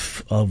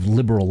of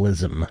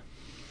liberalism,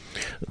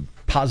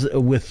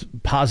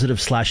 with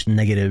positive /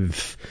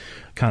 negative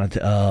kind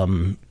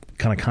of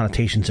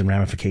connotations and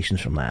ramifications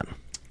from that.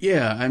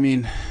 Yeah, I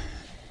mean,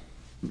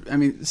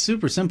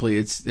 super simply,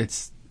 it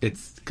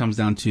comes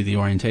down to the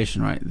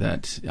orientation, right?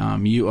 That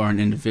you are an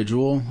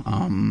individual.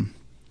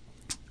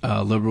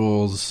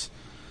 Liberals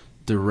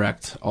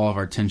direct all of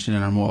our attention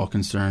and our moral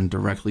concern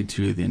directly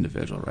to the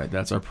individual, right?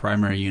 That's our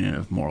primary unit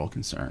of moral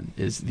concern,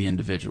 is the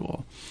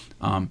individual.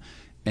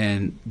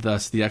 and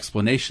thus the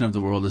explanation of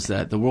the world is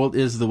that the world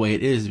is the way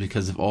it is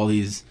because of all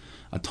these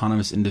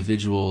autonomous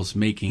individuals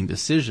making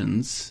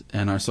decisions,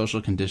 and our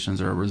social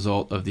conditions are a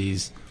result of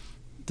these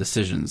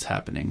decisions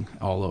happening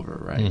all over,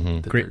 right?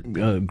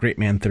 Mm-hmm. Great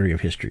man theory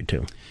of history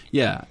too.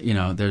 Yeah,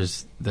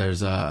 there's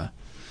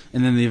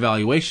and then the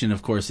evaluation,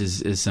 of course,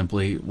 is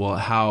simply, well,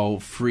 how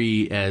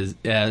free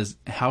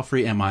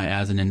am I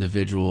as an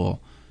individual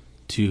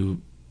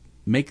to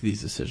make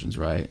these decisions,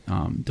 right?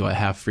 Do I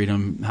have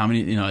freedom? How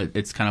many?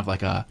 It's kind of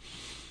like a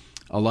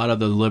lot of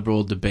the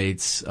liberal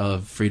debates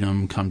of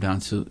freedom come down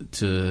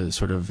to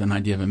sort of an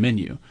idea of a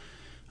menu.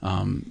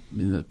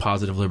 The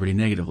positive liberty,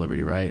 negative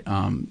liberty, right?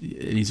 An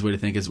easy way to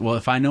think is, well,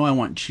 if I know I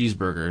want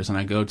cheeseburgers and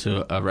I go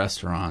to a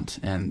restaurant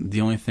and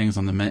the only things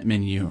on the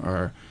menu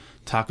are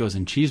tacos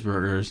and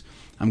cheeseburgers,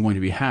 I'm going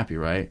to be happy,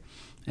 right?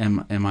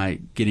 Am I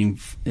getting,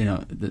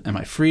 am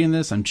I free in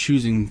this? I'm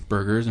choosing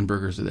burgers and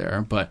burgers are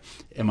there, but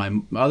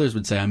others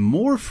would say I'm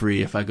more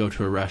free if I go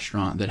to a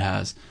restaurant that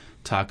has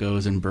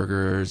tacos and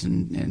burgers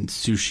and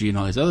sushi and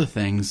all these other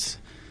things.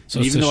 So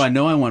even though I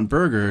know I want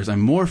burgers,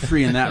 I'm more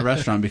free in that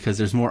restaurant because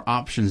there's more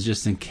options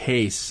just in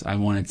case I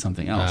wanted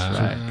something else,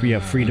 right? Yeah,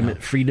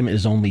 freedom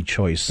is only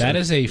choice. That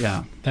is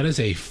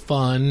a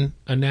fun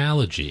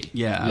analogy.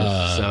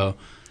 Yeah. So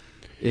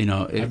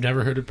I've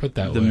never heard it put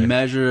that way.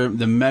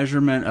 The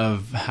measurement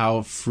of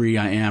how free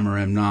I am or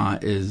am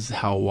not is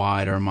how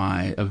wide are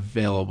my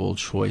available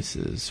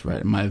choices,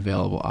 right? My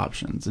available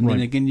options. And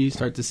then again, you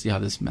start to see how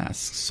this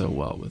masks so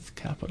well with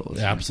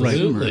capitalism.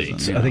 Absolutely.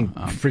 So I think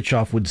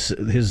Fritjof would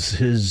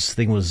his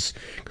thing was,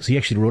 because he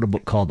actually wrote a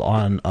book called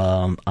I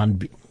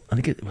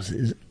think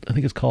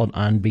it's called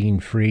On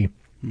Being Free.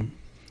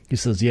 He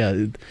says,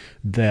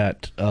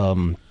 that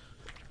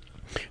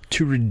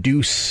to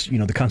reduce,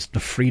 the concept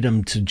of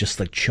freedom to just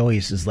like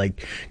choice is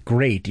like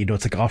great.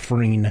 It's like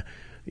offering,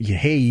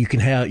 hey, you can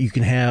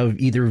have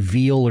either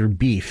veal or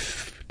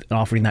beef, and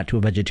offering that to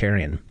a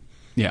vegetarian.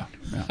 Yeah.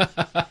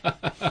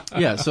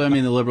 Yeah. So,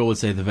 the liberal would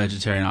say the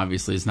vegetarian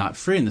obviously is not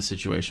free in this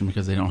situation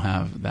because they don't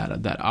have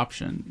that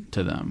option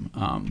to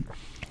them.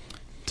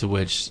 To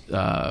which,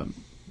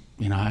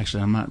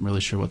 actually, I'm not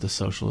really sure what the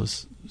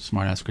socialist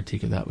smart-ass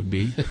critique of that would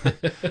be.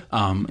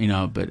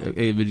 But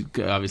it would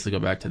obviously go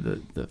back to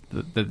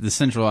the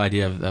central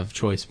idea of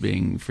choice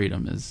being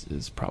freedom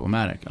is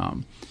problematic.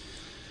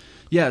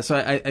 So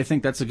I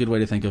think that's a good way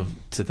to think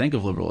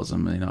of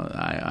liberalism.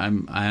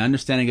 I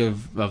understanding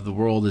of the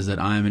world is that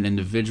I'm an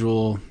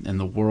individual, and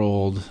the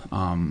world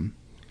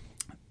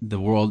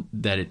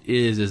that it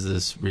is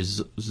this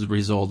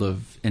result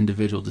of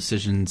individual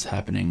decisions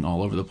happening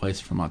all over the place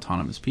from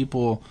autonomous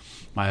people.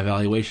 My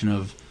evaluation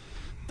of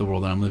the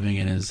world that I'm living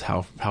in is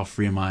how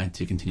free am I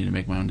to continue to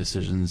make my own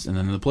decisions. And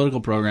then the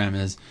political program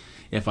is,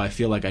 if I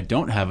feel like I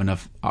don't have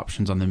enough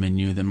options on the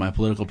menu, then my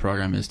political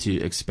program is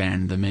to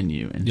expand the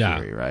menu in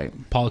theory, right?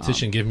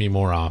 Politician, give me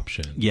more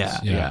options.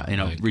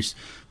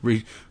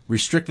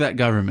 Restrict that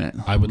government.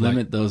 I would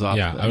limit those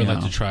options. Yeah, I would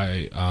like to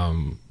try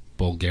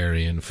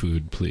Bulgarian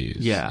food, please.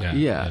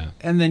 Yeah.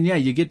 And then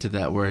you get to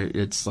that where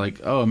it's like,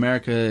 oh,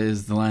 America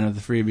is the land of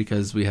the free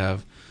because we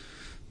have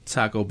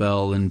Taco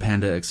Bell and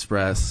Panda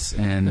Express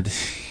and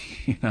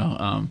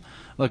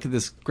look at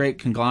this great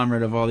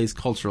conglomerate of all these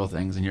cultural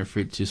things, and you're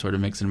free to sort of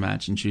mix and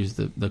match and choose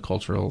the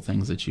cultural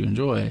things that you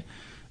enjoy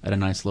at a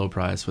nice low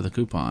price with a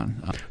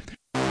coupon.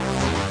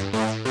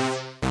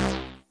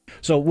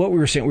 So what we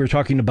were saying, we were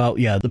talking about,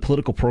 the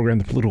political program,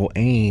 the political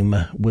aim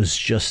was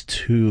just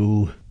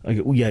to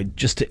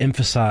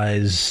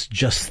emphasize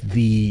just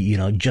the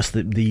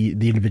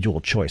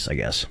individual choice, I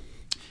guess.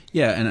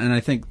 Yeah, and I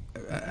think,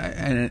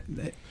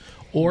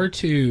 or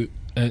to,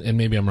 and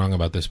maybe I'm wrong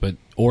about this, but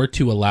or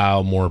to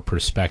allow more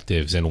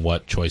perspectives in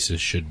what choices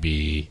should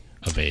be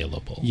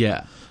available.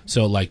 Yeah.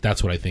 So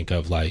that's what I think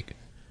of, when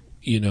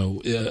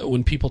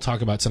people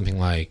talk about something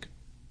like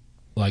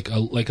a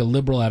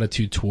liberal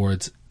attitude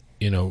towards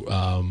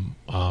a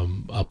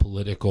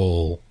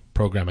political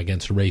program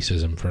against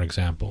racism, for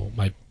example.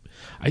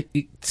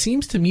 It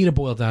seems to me to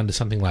boil down to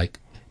something like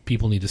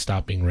people need to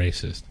stop being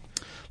racist.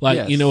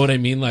 Yes. You know what I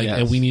mean? Yes.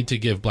 And we need to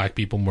give black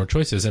people more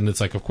choices. And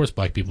it's like, of course,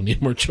 black people need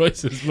more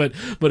choices. But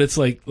it's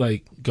like,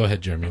 go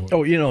ahead, Jeremy.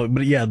 Oh,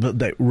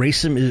 but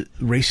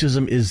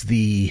racism is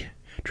the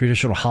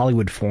traditional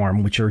Hollywood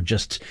form, which are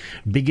just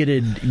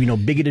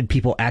bigoted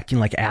people acting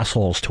like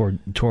assholes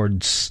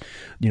towards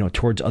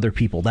other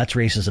people. That's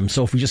racism.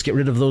 So if we just get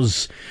rid of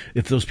those,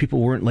 if those people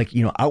weren't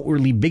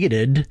outwardly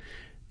bigoted,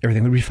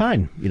 everything would be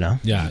fine,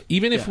 Yeah,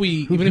 even if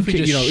we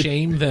just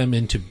shame them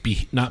into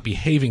not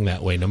behaving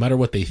that way, no matter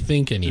what they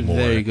think anymore.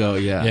 There you go.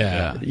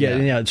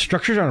 Yeah.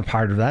 Structures aren't a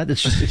part of that.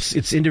 It's just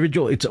it's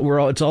individual. It's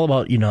all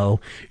about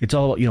the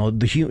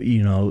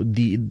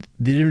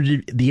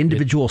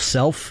individual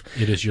self.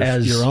 It is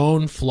your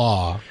own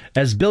flaw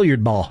as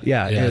billiard ball.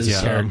 As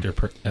character.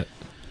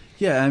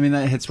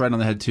 That hits right on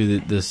the head too.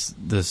 That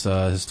this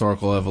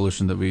historical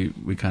evolution that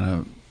we kind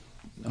of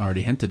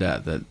already hinted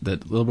at,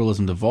 that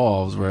liberalism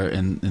devolves, where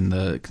in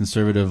the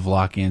conservative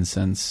Lockean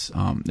sense,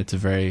 it's a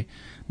very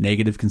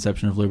negative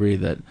conception of liberty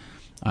that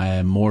I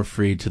am more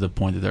free to the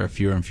point that there are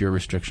fewer and fewer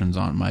restrictions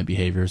on my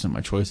behaviors and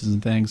my choices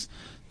and things,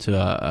 to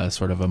a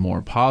sort of a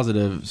more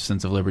positive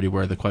sense of liberty,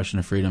 where the question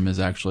of freedom is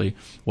actually,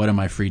 what am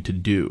I free to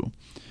do?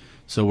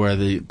 So where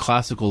the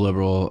classical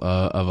liberal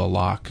of a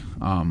Locke,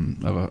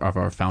 of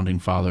our founding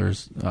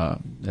fathers,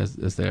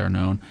 as they are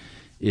known,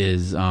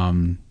 is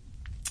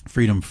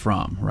freedom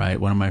from, right?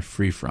 What am I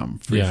free from?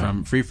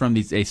 Free from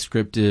these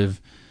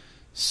ascriptive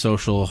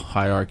social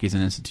hierarchies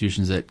and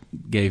institutions that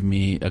gave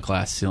me a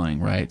class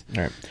ceiling, right?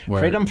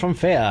 Freedom from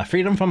fear,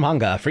 freedom from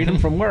hunger, freedom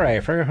from worry,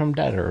 freedom from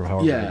debt, or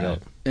however they go.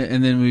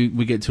 And then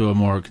we get to a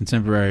more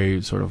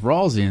contemporary sort of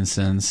Rawlsian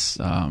sense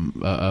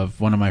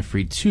of what am I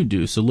free to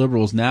do? So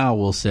liberals now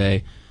will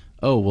say,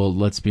 oh, well,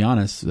 let's be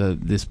honest,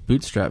 this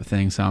bootstrap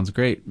thing sounds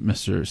great,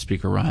 Mr.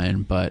 Speaker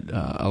Ryan, but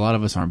a lot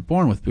of us aren't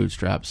born with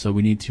bootstraps, so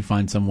we need to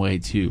find some way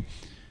to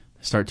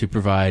start to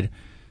provide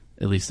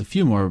at least a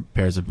few more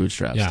pairs of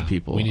bootstraps to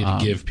people. We need to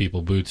give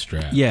people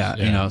bootstraps.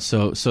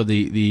 So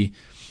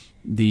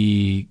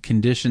the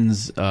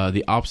conditions,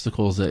 the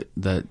obstacles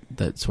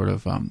that sort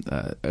of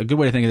a good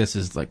way to think of this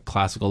is like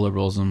classical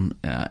liberalism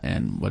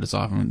and what is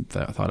often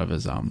thought of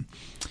as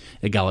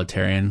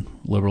egalitarian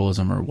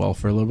liberalism or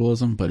welfare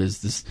liberalism, but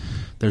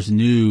there's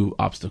new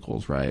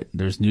obstacles, right?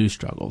 There's new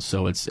struggles.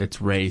 So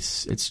it's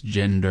race, it's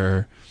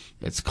gender,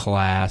 it's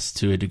class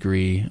to a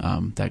degree.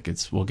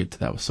 We'll get to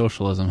that with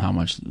socialism, how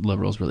much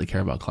liberals really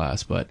care about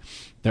class. But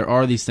there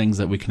are these things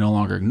that we can no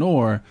longer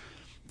ignore,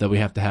 that we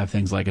have to have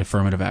things like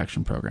affirmative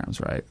action programs,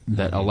 right?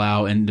 That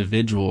allow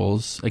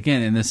individuals,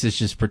 again, and this is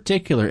just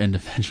particular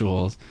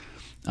individuals,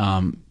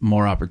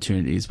 more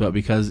opportunities. But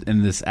because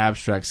in this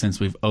abstract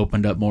sense, we've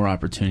opened up more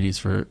opportunities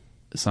for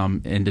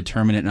some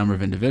indeterminate number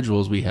of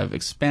individuals, we have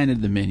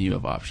expanded the menu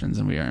of options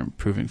and we are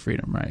improving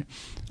freedom, right?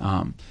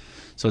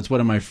 So it's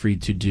what am I free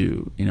to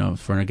do?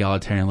 For an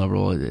egalitarian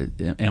liberal,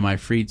 am I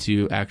free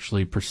to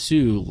actually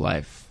pursue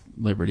life,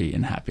 liberty,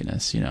 and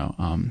happiness,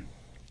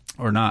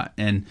 or not?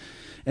 And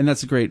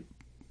that's a great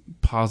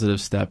positive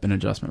step and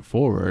adjustment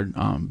forward.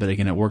 But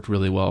again, it worked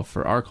really well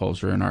for our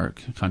culture and our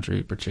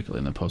country, particularly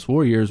in the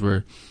post-war years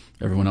where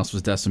everyone else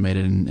was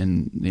decimated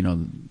and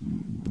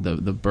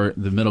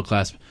the middle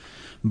class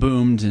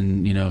boomed,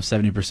 and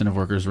 70% of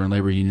workers were in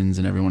labor unions,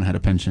 and everyone had a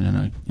pension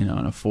and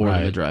a Ford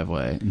in the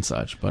driveway and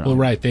such. But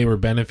they were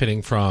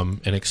benefiting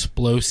from an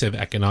explosive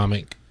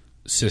economic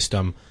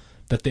system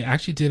that they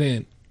actually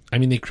didn't. I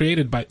mean, they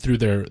created through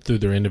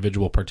their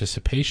individual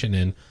participation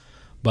in,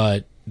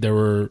 but there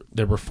were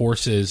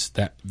forces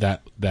that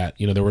there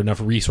were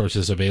enough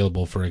resources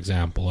available, for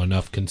example,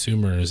 enough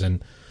consumers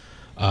and.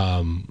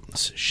 I'm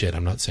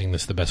not saying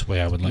this the best way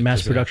I would like.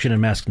 Mass production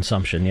and mass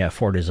consumption,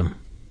 Fordism.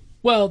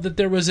 Well, that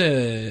there was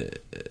that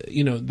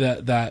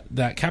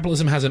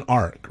capitalism has an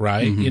arc,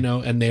 right?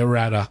 Mm-hmm. And they were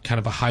at a kind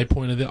of a high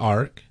point of the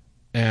arc,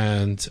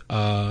 and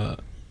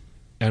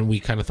we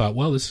kind of thought,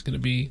 well, this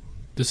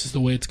is the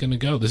way it's going to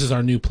go. This is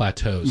our new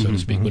plateau, so to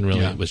speak. When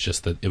really it was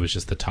just the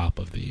top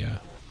of the.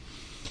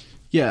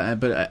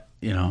 But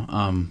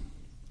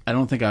I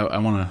don't think I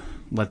want to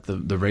let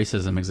the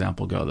racism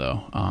example go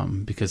though,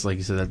 because like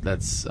you said,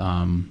 that's.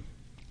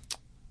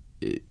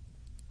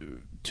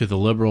 To the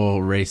liberal,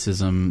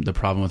 racism, the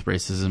problem with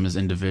racism is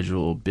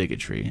individual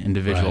bigotry,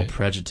 individual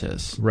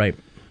prejudice. Right.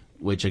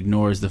 Which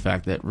ignores the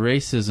fact that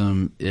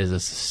racism is a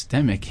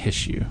systemic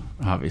issue,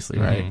 obviously,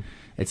 right?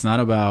 It's not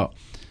about,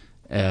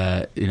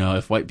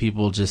 if white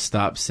people just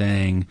stop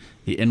saying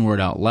the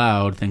N-word out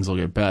loud, things will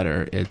get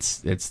better. It's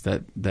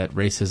that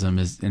racism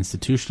is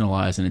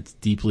institutionalized and it's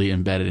deeply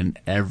embedded in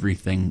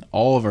everything.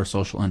 All of our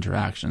social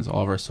interactions,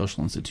 all of our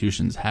social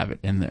institutions have it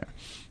in there.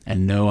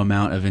 And no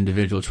amount of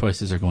individual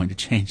choices are going to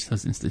change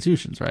those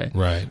institutions, right?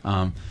 Right.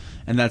 And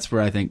that's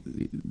where I think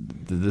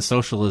the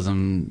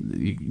socialism,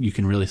 you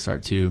can really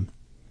start to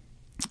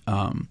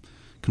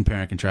compare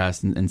and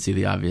contrast and see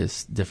the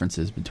obvious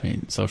differences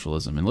between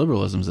socialism and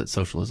liberalism, is that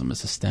socialism is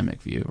a systemic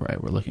view,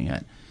 right? We're looking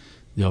at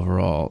the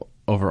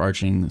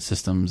overarching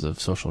systems of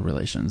social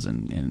relations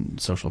and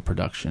social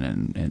production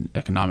and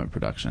economic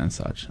production and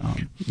such.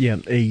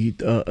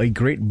 A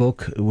great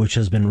book which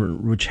has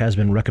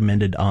been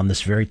recommended on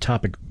this very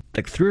topic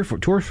like two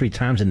or three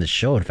times in this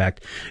show, in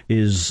fact,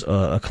 is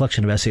a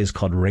collection of essays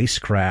called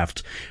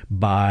Racecraft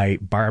by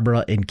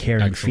Barbara and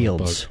Karen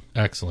Fields.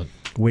 Excellent.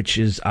 Which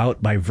is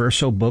out by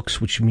Verso Books,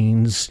 which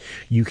means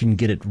you can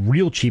get it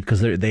real cheap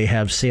because they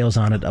have sales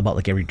on it about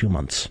like every 2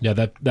 months. Yeah,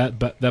 that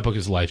book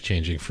is life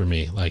changing for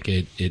me. Like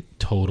it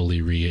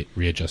totally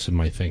readjusted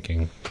my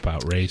thinking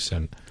about race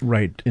and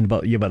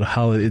about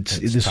how it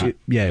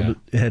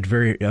had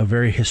a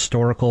very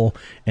historical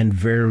and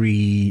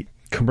very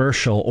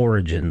commercial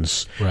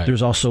origins. Right.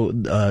 There's also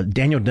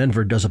Daniel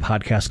Denver does a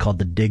podcast called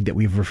The Dig that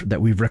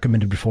we've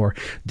recommended before.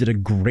 Did a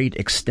great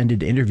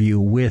extended interview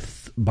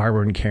with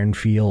Barbara and Karen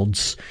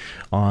Fields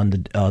on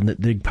the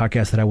Dig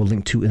podcast that I will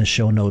link to in the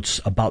show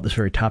notes about this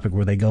very topic,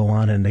 where they go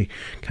on and they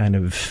kind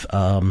of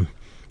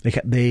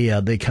they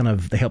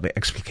help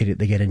explicate it.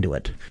 They get into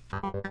it.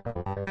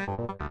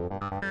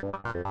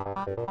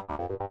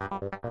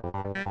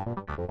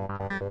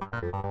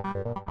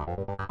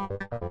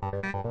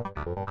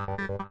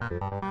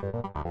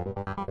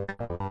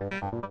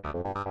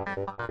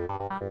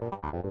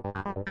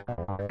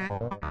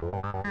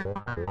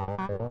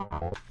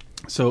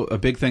 So a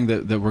big thing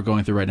that we're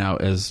going through right now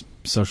as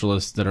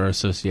socialists that are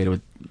associated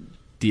with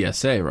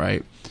DSA,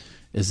 right,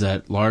 is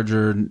that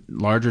larger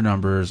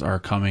numbers are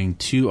coming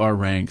to our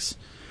ranks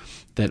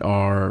that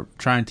are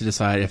trying to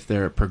decide if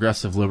they're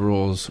progressive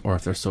liberals or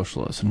if they're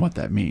socialists and what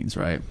that means,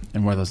 right,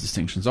 and where those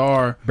distinctions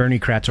are.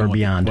 Bernie-crats or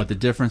beyond. What the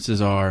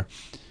differences are.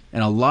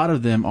 And a lot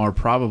of them are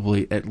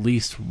probably at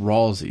least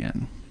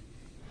Rawlsian.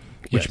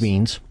 Which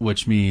means,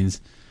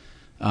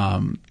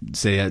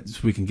 say,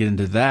 we can get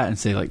into that and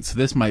say, like, so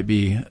this might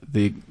be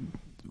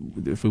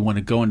if we want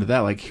to go into that,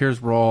 like, here's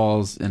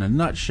Rawls in a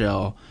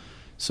nutshell.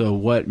 So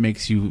what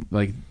makes you,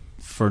 like,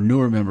 for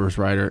newer members,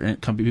 right, or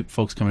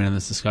folks coming in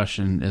this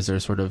discussion, is there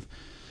sort of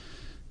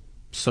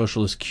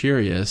socialist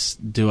curious?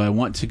 Do I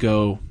want to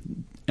go,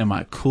 am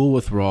I cool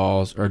with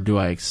Rawls, or do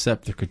I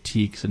accept the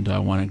critiques, and do I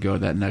want to go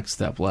that next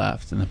step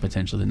left and then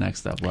potentially the next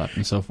step left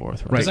and so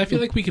forth? Because I feel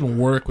like we can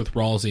work with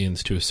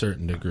Rawlsians to a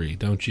certain degree,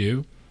 don't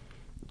you?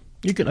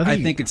 You can.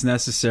 I think it's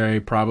necessary,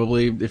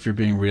 probably, if you're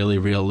being really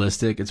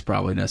realistic, it's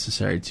probably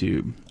necessary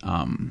to...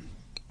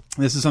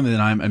 this is something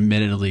that I'm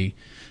admittedly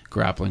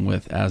grappling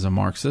with as a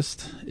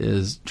Marxist,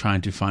 is trying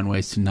to find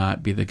ways to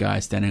not be the guy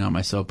standing on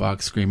my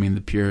soapbox screaming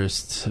the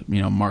purest,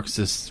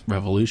 Marxist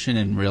revolution,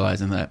 and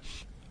realizing that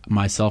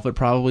myself at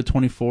probably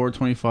 24,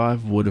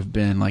 25 would have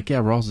been like, yeah,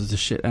 Rawls is the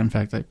shit. In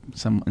fact,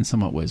 in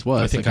somewhat ways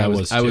was. I think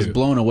like, I was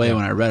blown away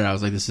when I read it. I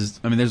was like, this is,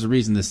 there's a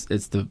reason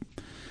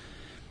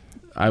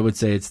I would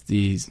say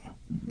it's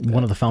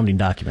one of the founding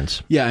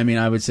documents. Yeah,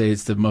 I would say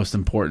it's the most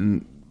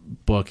important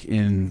book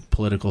in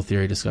political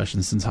theory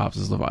discussion since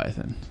Hobbes'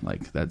 Leviathan.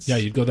 Like, that's... Yeah,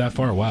 you'd go that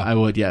far? Wow. I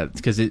would, yeah,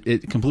 because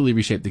it completely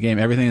reshaped the game.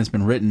 Everything that's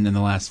been written in the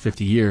last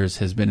 50 years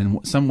has been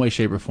in some way,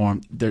 shape, or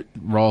form.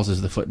 Rawls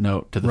is the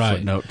footnote to the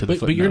footnote to the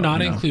footnote. But you're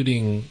not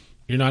including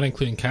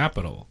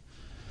capital.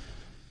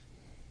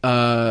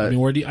 So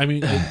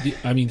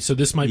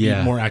this might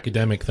be more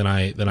academic than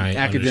I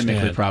academically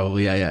understand.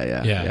 Probably,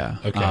 yeah.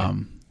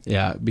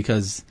 Okay.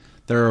 Because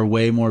there are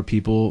way more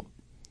people,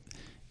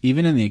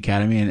 even in the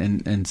academy,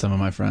 and some of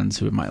my friends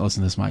who might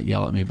listen to this might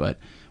yell at me, but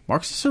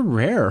Marxists are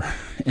rare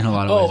in a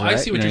lot of ways. Oh, right? I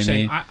see what you're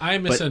saying. I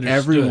misunderstood. But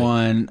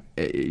everyone,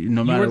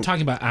 no matter... You weren't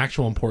talking about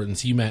actual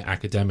importance. You meant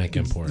academic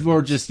importance.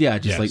 Or just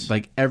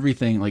like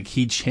everything. Like,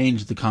 he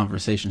changed the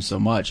conversation so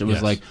much. It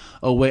was like,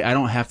 oh, wait, I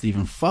don't have to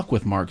even fuck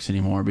with Marx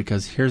anymore,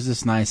 because here's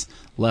this nice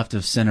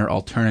left-of-center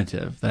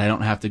alternative that I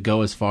don't have to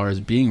go as far as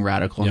being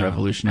radical and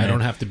revolutionary. I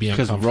don't have to be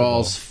uncomfortable.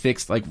 Because Rawls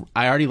fixed... Like,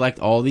 I already liked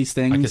all these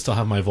things. I can still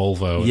have my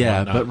Volvo.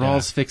 Yeah, but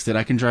Rawls fixed it.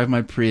 I can drive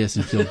my Prius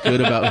and feel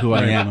good about who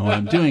I am and what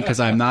I'm doing,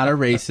 because I'm not a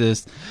racist,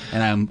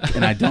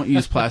 and I don't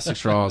use plastic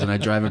straws, and I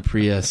drive a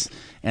Prius,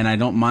 and I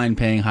don't mind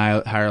paying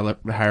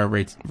higher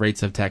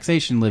rates of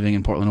taxation living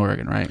in Portland,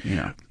 Oregon, right?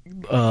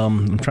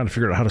 I'm trying to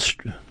figure out how to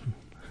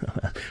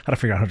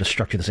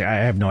structure this. I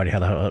have no idea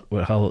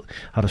how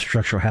to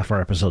structure half our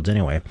episodes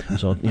anyway.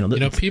 So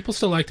people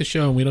still like the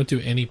show, and we don't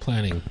do any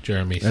planning,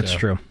 Jeremy. That's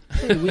true.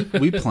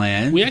 We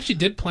plan. We actually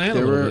did plan a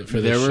little bit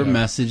for this show. There were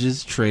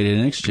messages traded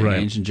and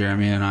exchanged, and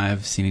Jeremy and I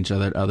have seen each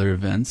other at other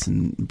events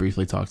and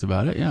briefly talked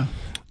about it. Yeah.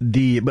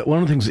 But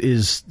one of the things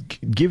is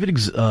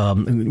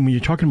when you're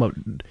talking about,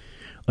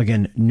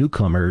 again,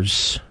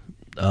 newcomers.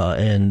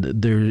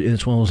 And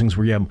it's one of those things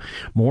where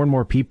more and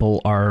more people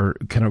are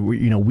kind of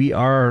we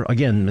are,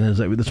 again, that's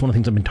one of the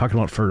things I've been talking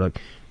about for like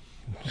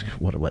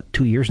what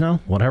 2 years now,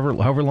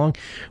 however long.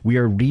 We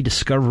are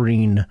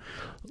rediscovering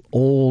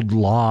old,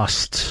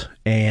 lost,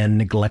 and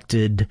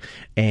neglected,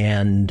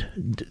 and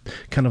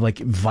kind of like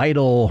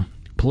vital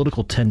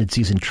political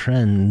tendencies and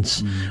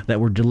trends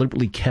that were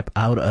deliberately kept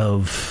out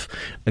of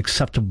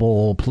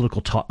acceptable political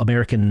talk,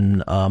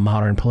 American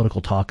modern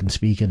political talk and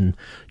speak, and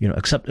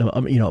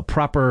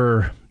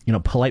proper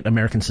polite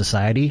American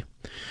society.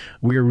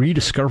 We are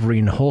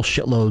rediscovering whole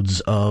shitloads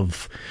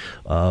of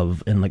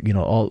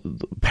all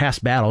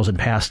past battles and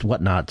past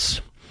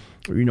whatnots.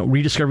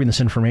 Rediscovering this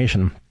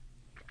information.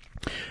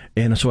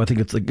 And so I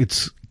think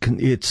it's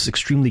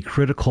extremely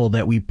critical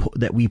that we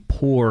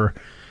pour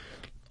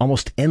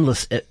almost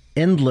endless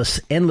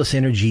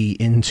energy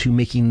into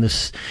making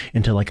this,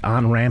 into like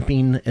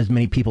on-ramping as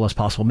many people as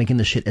possible, making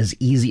this shit as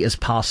easy as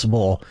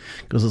possible.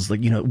 Because it's like,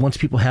 once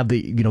people have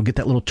the, get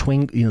that little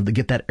twing, they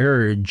get that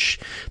urge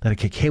that,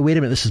 okay, hey, wait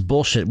a minute, this is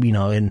bullshit,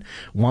 and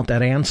want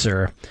that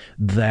answer,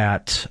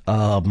 that,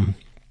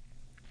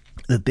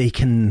 that they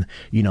can,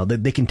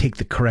 that they can take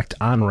the correct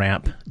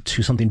on-ramp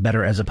to something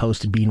better, as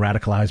opposed to being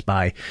radicalized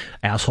by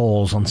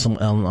assholes on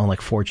like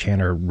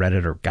 4chan or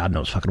Reddit or God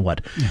knows fucking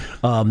what.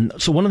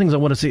 So one of the things I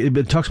want to say,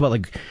 it talks about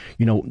like,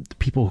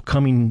 people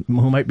coming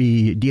who might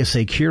be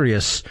DSA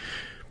curious.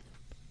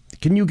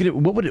 Can you get it?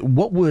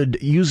 What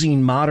would,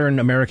 using modern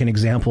American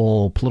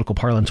example, political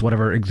parlance,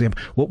 whatever example,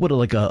 what would a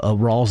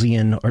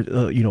Rawlsian,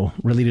 or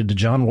related to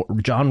John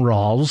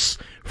Rawls,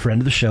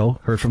 friend of the show,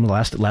 heard from the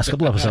last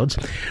couple episodes,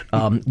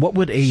 what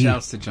would a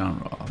shouts to John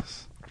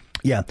Rawls?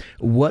 Yeah,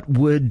 what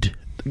would?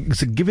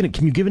 So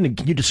can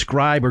you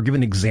describe or give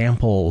an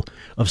example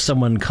of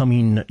someone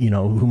coming,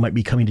 who might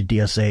be coming to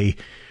DSA?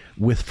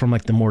 from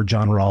like the more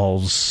John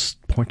Rawls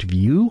point of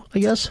view, I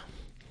guess.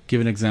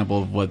 Give an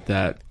example of what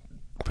that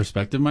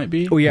perspective might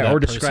be. Oh yeah, or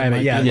describe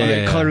it.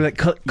 Yeah. Color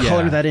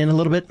that in a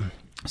little bit.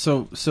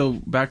 So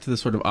back to the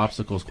sort of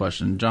obstacles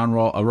question. A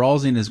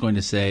Rawlsian is going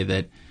to say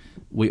that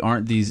we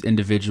aren't these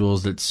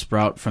individuals that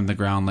sprout from the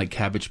ground like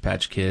Cabbage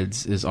Patch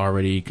Kids, is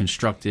already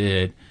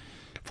constructed,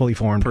 fully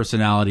formed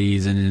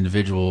personalities and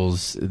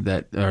individuals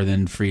that are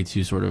then free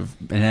to sort of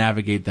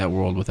navigate that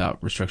world without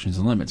restrictions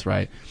and limits,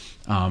 right?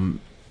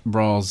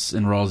 Rawls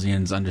and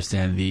Rawlsians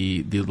understand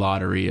the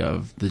lottery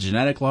of the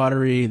genetic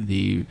lottery,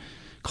 the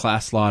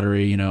class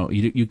lottery.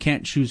 You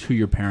can't choose who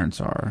your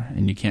parents are,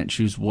 and you can't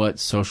choose what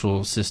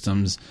social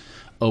systems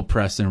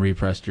oppressed and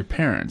repressed your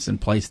parents and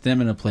placed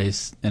them in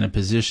a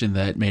position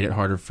that made it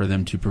harder for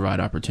them to provide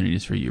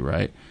opportunities for you,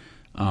 right?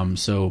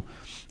 So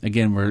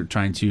again, we're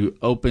trying to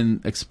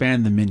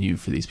expand the menu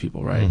for these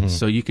people, right? Mm-hmm.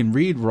 So you can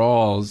read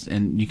Rawls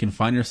and you can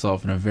find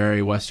yourself in a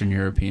very Western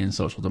European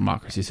social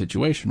democracy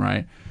situation,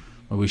 right?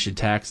 Where we should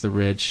tax the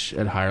rich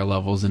at higher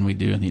levels than we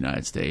do in the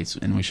United States,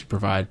 and we should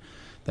provide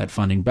that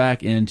funding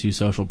back into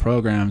social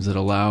programs that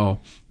allow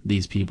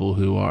these people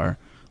who are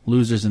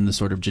losers in the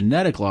sort of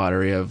genetic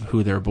lottery of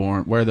who they're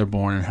born, where they're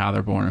born, and how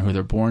they're born, and who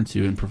they're born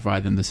to, and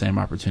provide them the same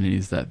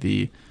opportunities that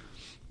the,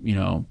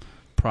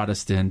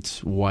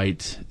 Protestant,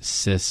 white,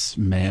 cis,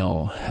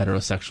 male,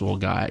 heterosexual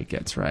guy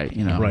gets, right?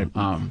 Right.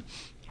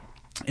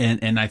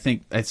 And I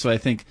think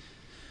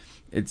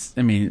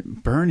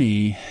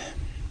Bernie,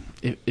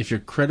 if you're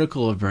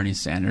critical of Bernie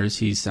Sanders,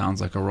 he sounds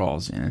like a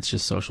Rawlsian. It's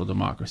just social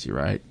democracy,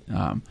 right?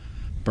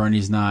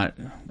 Bernie's not,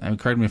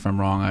 correct me if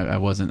I'm wrong, I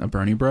wasn't a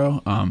Bernie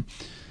bro,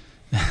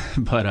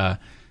 but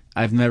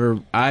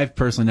I've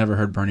personally never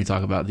heard Bernie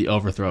talk about the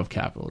overthrow of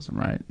capitalism,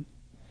 right?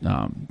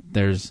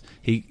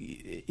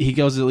 He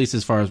goes at least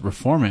as far as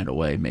reform it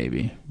away,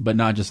 maybe, but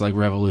not just like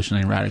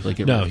revolutionary radically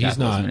get rid of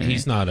capitalism.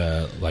 He's not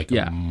a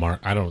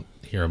I don't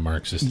hear a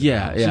Marxist.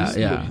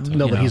 Yeah.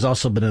 No, but he's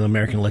also been an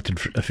American elected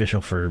official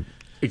for.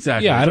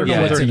 Exactly. Yeah, I don't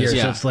know what's in here.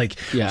 Yeah. So it's like,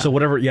 so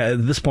whatever. Yeah,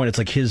 at this point, it's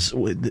like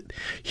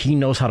he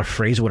knows how to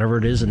phrase whatever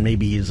it is, and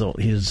maybe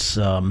his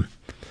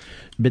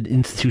been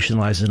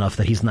institutionalized enough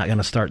that he's not going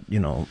to start.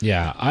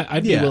 Yeah,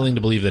 I'd be willing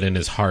to believe that in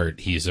his heart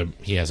he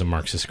has a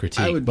Marxist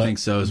critique. I would think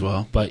so as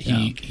well. But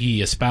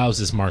he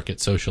espouses market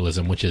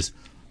socialism, which is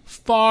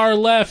far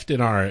left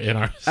in our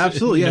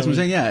absolutely. That's what I'm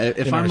saying. Yeah,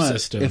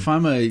 if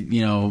I'm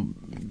a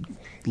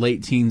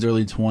late teens,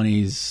 early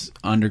 20s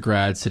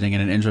undergrad sitting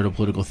in an intro to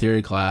political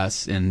theory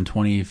class in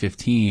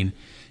 2015,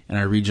 and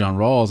I read John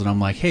Rawls, and I'm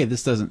like, hey,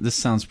 this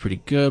sounds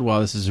pretty good. Wow,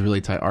 this is a really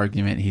tight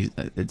argument.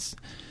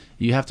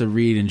 You have to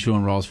read and chew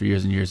on Rawls for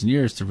years and years and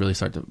years to really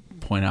start to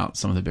point out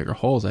some of the bigger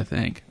holes, I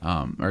think,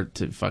 or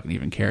to fucking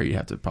even care. You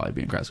have to probably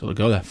be in grad school to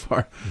go that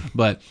far.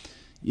 But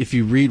if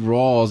you read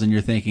Rawls and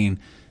you're thinking,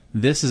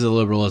 this is a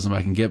liberalism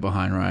I can get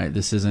behind, right?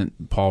 This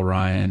isn't Paul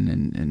Ryan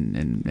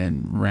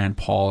and Rand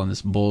Paul and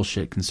this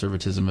bullshit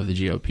conservatism of the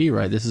GOP,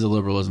 right? This is a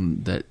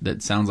liberalism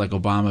that sounds like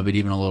Obama, but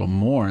even a little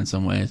more in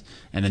some ways.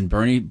 And then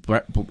Bernie,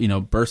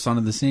 bursts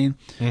onto the scene.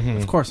 Mm-hmm.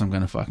 Of course, I'm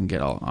going to fucking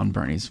get all on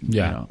Bernie's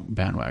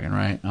bandwagon,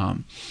 right?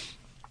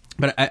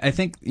 But I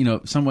think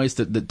some ways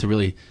to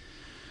really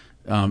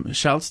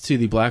shouts to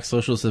the Black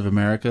Socialists of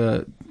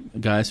America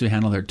guys who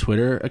handle their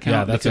Twitter account.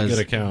 Yeah, that's a good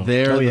account.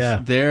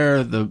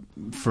 They're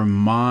from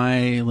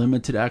my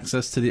limited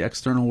access to the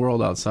external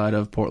world outside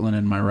of Portland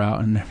and my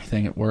route and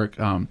everything at work.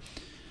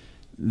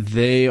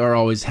 They are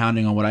always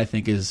hounding on what I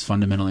think is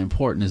fundamentally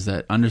important, is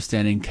that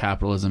understanding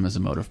capitalism as a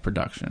mode of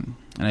production.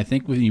 And I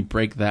think when you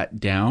break that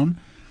down,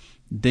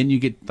 then you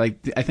get I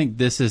think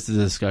this is the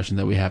discussion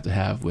that we have to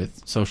have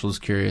with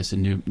socialist curious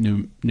and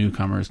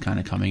newcomers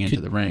kind of coming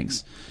into the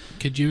ranks.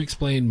 Could you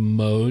explain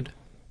mode?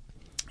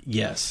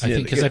 Yes, I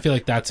think because I feel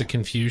like that's a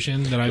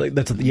confusion that I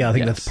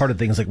think that's part of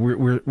things. Like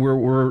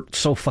we're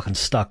so fucking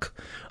stuck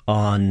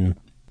on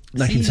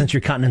 19th century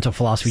continental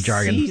philosophy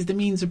jargon. Seize the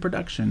means of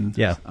production.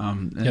 Yeah,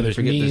 there's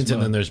means and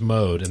then there's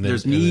mode, and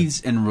there's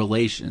needs and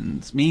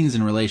relations. Means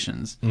and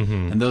relations,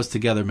 mm-hmm. and those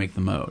together make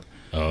the mode.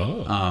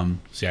 Oh,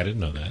 see, I didn't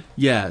know that.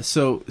 Yeah,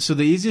 so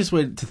the easiest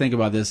way to think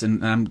about this,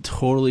 and I'm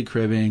totally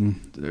cribbing,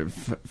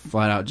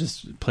 flat out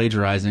just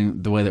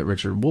plagiarizing the way that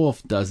Richard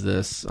Wolff does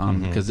this,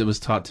 because it was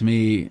taught to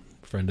me.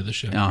 Friend of the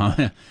show.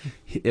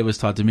 It was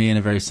taught to me in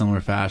a very similar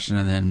fashion,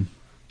 and then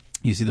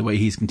you see the way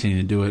he's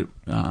continuing to do it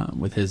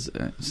with his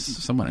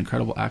somewhat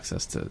incredible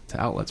access to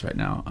outlets right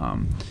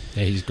now.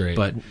 Yeah, he's great.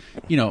 But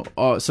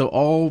so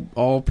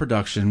all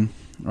production,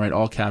 right?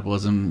 All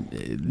capitalism,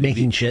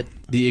 making shit.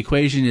 The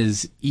equation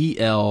is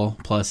EL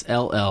plus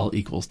LL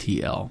equals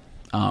TL,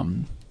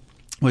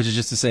 which is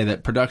just to say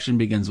that production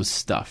begins with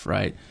stuff,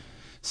 right?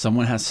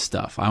 Someone has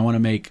stuff. I want to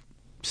make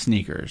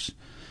sneakers.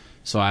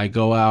 So I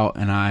go out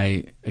and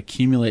I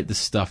accumulate the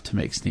stuff to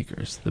make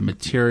sneakers, the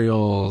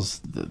materials,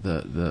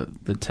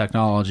 the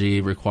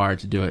technology required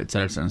to do it, et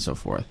cetera, and so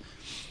forth.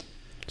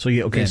 So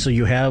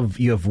you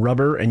have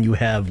rubber and you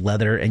have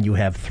leather and you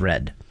have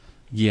thread.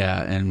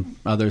 Yeah, and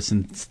other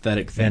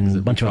synthetic things and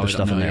a bunch of other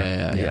stuff in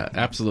there. Yeah,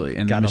 absolutely.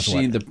 And the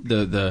machine,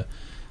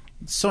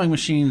 sewing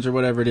machines or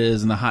whatever it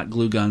is, and the hot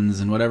glue guns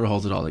and whatever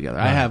holds it all together.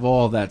 I have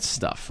all that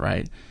stuff,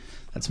 right?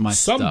 That's my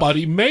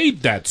Somebody stuff.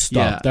 made that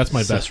stuff. Yeah. That's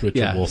my best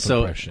Richard Wolff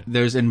impression.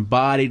 There's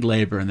embodied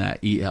labor in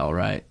that EL,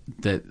 right?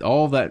 That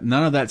all that,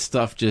 none of that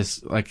stuff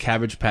just like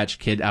Cabbage Patch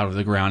Kid out of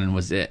the ground and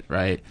was it,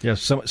 right? Yeah,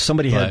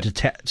 somebody had to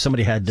tap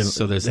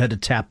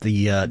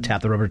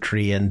the rubber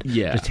tree and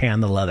to tan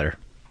the leather.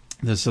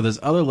 So there's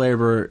other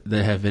labor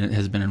that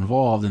has been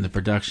involved in the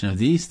production of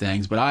these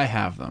things, but I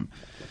have them,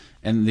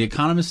 and the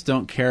economists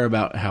don't care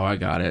about how I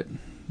got it.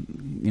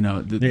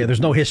 There's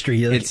no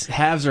history. It's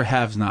haves or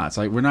have-nots.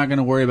 Like, we're not going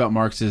to worry about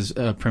Marx's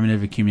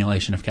primitive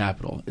accumulation of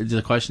capital.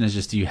 The question is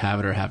just, do you have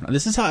it or have not?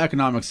 This is how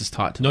economics is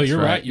taught to us. No, you're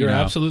right. You're You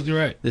know? absolutely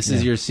right. This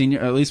is your senior.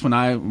 At least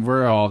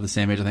we're all the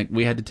same age. I think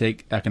we had to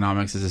take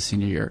economics as a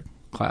senior year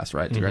class,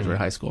 right, to graduate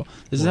high school.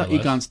 This is how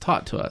econ's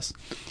taught to us.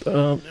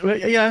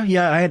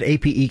 Yeah, I had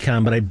AP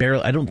econ, but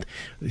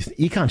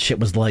econ shit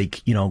was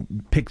like,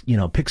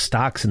 pick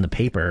stocks in the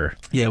paper.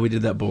 Yeah, we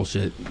did that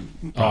bullshit.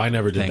 Oh, I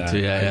never did that.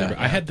 Too.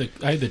 I had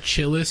the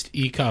chillest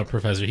econ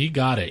professor. He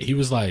got it. He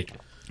was like,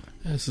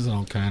 this is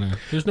all kind of,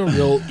 there's no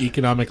real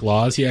economic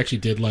laws. He actually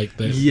did like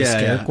the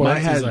scare quotes. I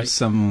had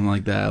something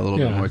like that a little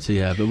bit more too,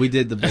 but we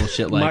did the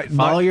bullshit like,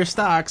 follow your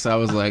stocks. I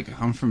was like,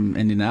 I'm from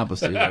Indianapolis,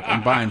 dude. Like,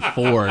 I'm buying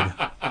Ford.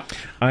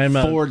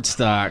 Ford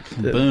stock.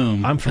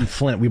 Boom. I'm from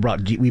Flint. We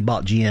bought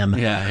GM.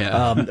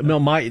 Yeah. No,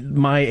 my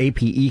AP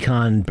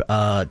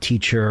econ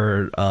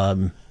teacher,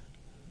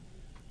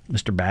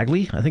 Mr.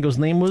 Bagley, I think his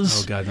name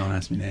was. Oh God, don't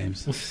ask me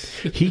names.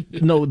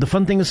 The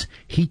fun thing is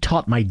he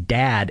taught my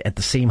dad at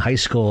the same high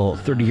school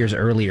 30 years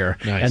earlier.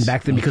 Nice. And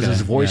back then, because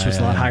his voice was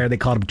a lot higher, they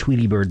called him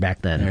Tweety Bird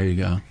back then. There you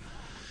go.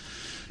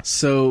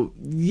 So,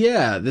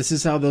 this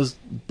is how those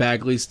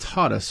Bagleys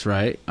taught us,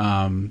 right?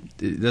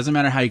 It doesn't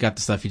matter how you got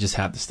the stuff, you just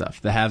have the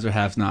stuff. The haves or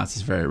have-nots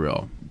is very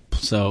real.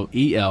 So,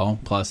 EL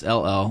plus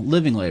LL,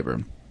 living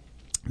labor.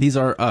 These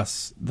are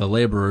us, the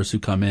laborers who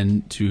come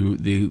into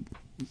the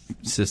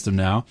system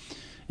now,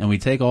 and we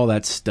take all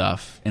that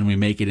stuff and we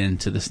make it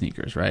into the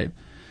sneakers, right?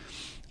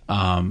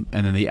 And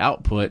then the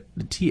output,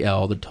 the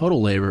TL, the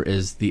total labor,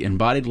 is the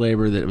embodied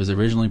labor that was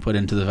originally put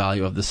into the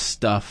value of the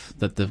stuff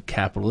that the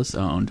capitalists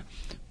owned,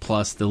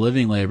 plus the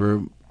living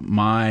labor,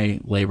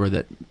 my labor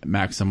that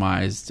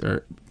maximized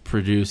or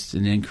produced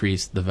and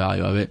increased the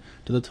value of it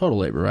to the total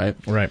labor, right?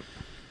 Right.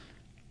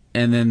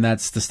 And then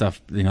that's the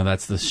stuff,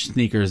 that's the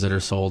sneakers that are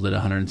sold at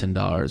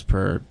 $110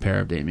 per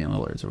pair of Damian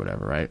Lillards or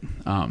whatever, right?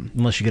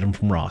 Unless you get them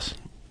from Ross.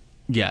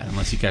 Yeah,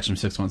 unless you catch them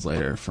 6 months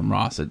later from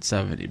Ross at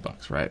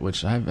 $70, right?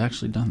 Which I've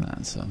actually done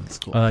that, so that's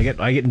cool. I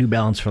get New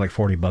Balance for like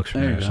 $40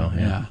 from there. So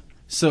yeah.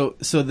 So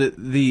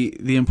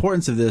the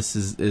importance of this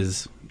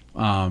is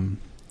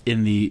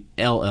in the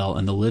LL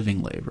and the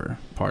living labor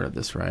part of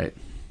this, right?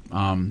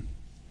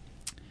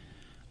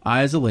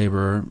 I, as a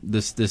laborer,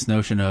 this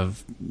notion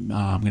of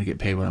I'm going to get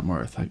paid what I'm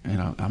worth.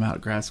 I'm out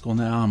of grad school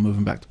now. I'm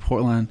moving back to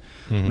Portland.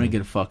 I'm going to get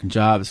a fucking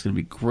job. It's going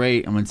to be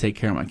great. I'm going to take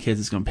care of my kids.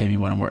 It's going to pay me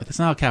what I'm worth. That's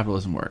not how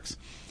capitalism works.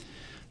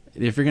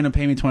 If you're going to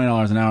pay me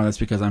 $20 an hour, that's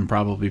because I'm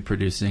probably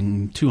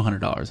producing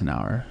 $200 an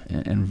hour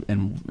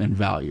in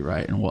value,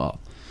 right, and wealth.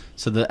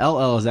 So the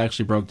LL is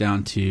actually broke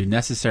down to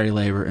necessary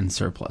labor and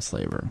surplus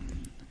labor.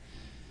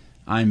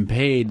 I'm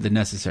paid the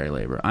necessary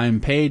labor. I'm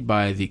paid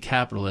by the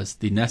capitalist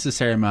the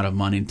necessary amount of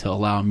money to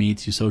allow me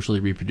to socially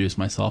reproduce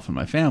myself and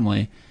my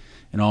family,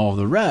 and all of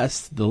the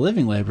rest, the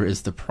living labor,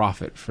 is the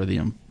profit for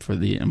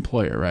the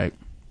employer, right?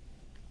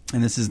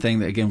 And this is the thing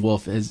that, again,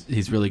 Wolff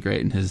he's really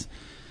great in his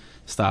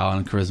style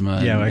and charisma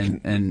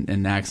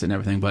and accent and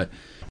everything. But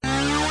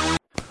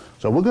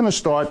so we're going to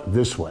start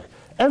this way.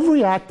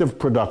 Every act of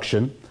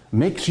production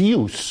makes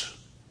use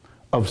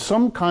of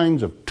some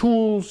kinds of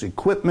tools,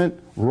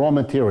 equipment, raw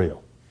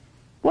material.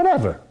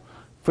 Whatever.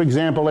 For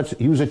example, let's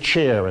use a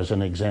chair as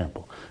an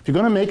example. If you're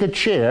going to make a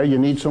chair, you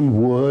need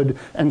some wood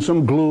and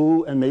some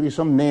glue and maybe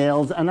some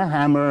nails and a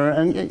hammer,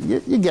 and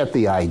you get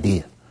the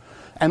idea.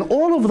 And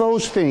all of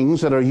those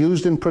things that are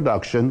used in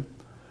production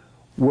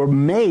were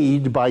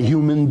made by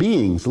human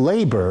beings,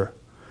 labor,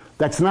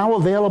 that's now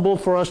available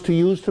for us to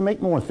use to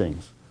make more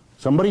things.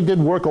 Somebody did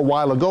work a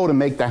while ago to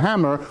make the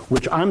hammer,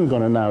 which I'm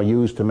going to now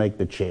use to make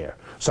the chair.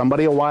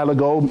 Somebody a while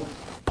ago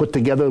put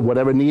together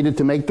whatever needed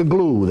to make the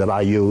glue that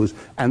I use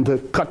and to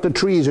cut the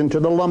trees into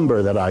the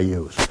lumber that I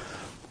use.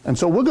 And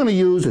so we're going to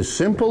use a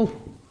simple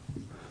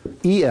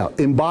EL,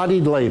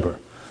 embodied labor.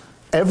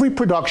 Every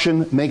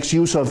production makes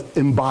use of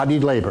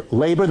embodied labor,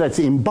 labor that's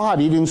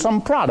embodied in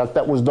some product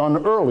that was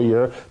done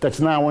earlier that's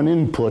now an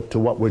input to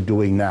what we're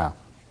doing now.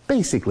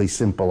 Basically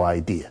simple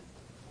idea.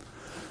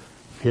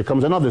 Here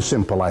comes another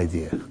simple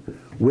idea.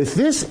 With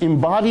this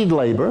embodied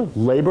labor,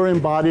 labor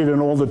embodied in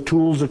all the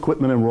tools,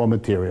 equipment, and raw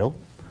material,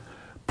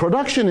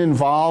 production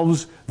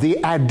involves the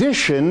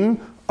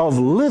addition of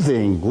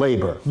living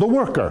labor, the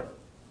worker,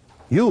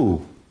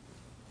 you,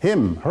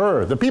 him,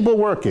 her, the people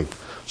working.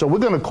 So we're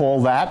going to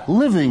call that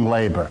living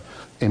labor.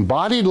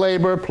 Embodied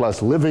labor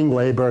plus living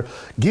labor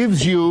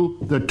gives you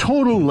the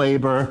total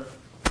labor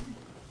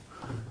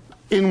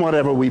in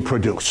whatever we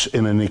produce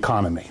in an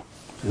economy.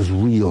 It's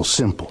real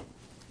simple.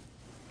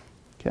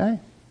 Okay?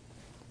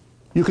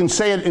 You can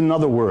say it in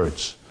other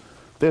words.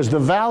 There's the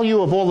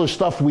value of all the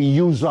stuff we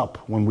use up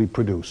when we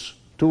produce,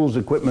 tools,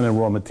 equipment, and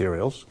raw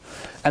materials.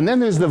 And then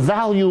there's the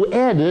value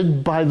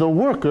added by the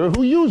worker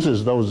who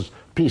uses those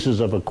pieces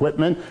of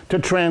equipment to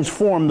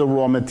transform the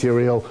raw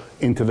material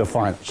into the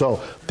final.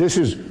 So this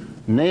is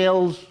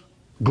nails,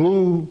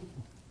 glue,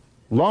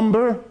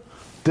 lumber.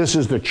 This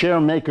is the chair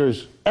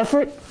maker's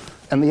effort,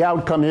 and the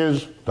outcome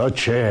is the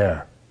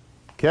chair.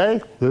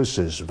 Okay? This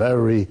is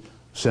very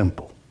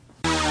simple.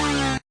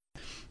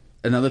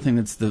 Another thing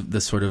that's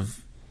the sort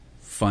of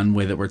fun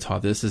way that we're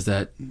taught this is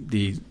that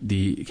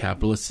the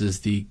capitalist is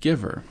the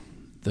giver,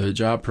 the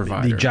job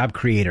provider, the job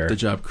creator,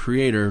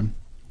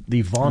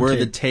 the vaunted. We're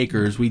the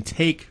takers. We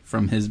take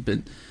from his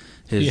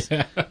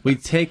we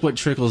take what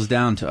trickles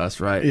down to us,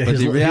 right? Yeah, but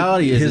the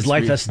reality is his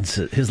life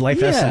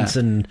essence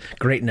and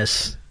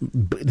greatness,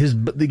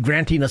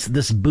 granting us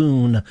this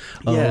boon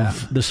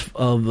of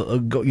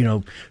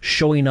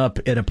showing up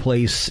at a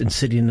place and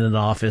sitting in an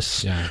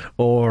office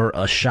or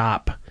a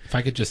shop. If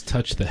I could just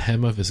touch the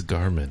hem of his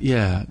garment.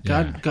 Yeah.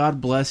 God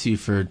bless you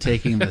for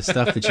taking the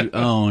stuff that you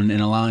own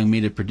and allowing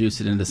me to produce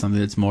it into something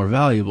that's more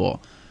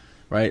valuable.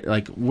 Right?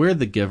 Like, we're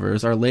the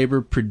givers. Our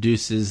labor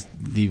produces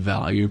the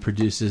value,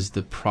 produces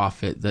the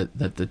profit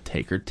that the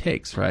taker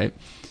takes, right?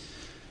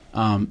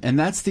 And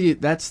that's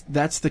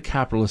the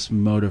capitalist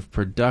mode of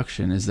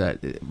production, is that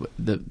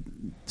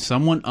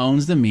someone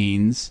owns the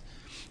means,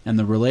 and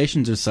the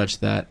relations are such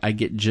that I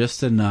get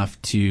just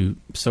enough to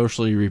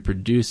socially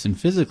reproduce and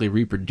physically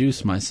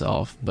reproduce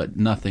myself, but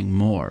nothing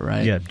more,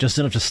 right? Yeah, just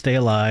enough to stay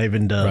alive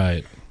and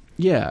right.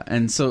 Yeah,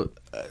 and so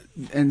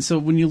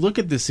when you look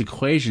at this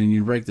equation and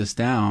you break this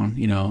down,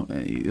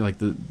 like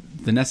the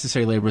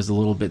necessary labor is a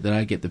little bit that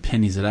I get, the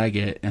pennies that I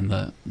get,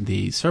 and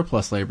the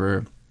surplus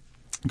labor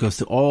goes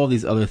to all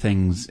these other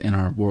things in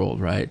our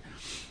world, right?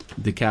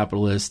 The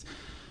capitalist,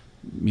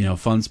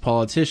 funds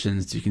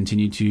politicians to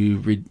continue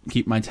to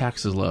keep my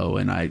taxes low,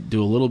 and I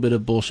do a little bit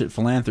of bullshit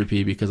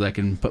philanthropy because I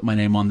can put my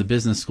name on the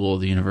business school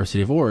of the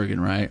University of Oregon,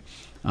 right?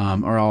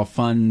 Or I'll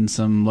fund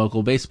some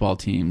local baseball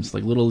teams,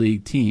 like little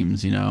league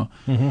teams,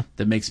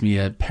 that makes me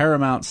a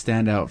paramount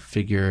standout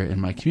figure in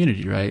my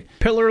community, right?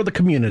 Pillar of the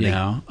community.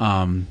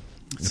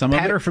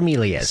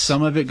 Paterfamilias.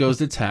 Some of it goes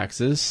to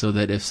taxes, so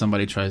that if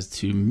somebody tries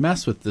to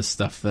mess with this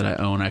stuff that I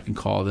own, I can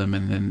call them,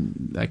 and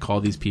then I call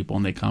these people,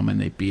 and they come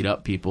and they beat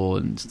up people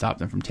and stop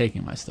them from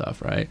taking my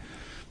stuff, right?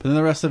 But then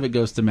the rest of it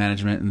goes to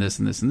management and this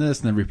and this and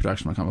this, and then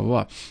reproduction, blah, blah,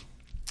 blah.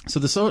 So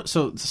the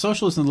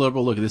socialist and the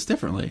liberal look at this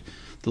differently.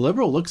 The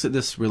liberal looks at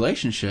this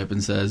relationship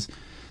and says,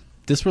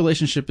 this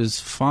relationship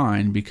is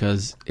fine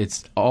because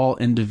it's all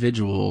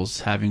individuals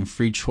having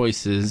free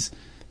choices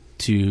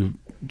to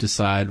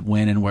decide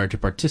when and where to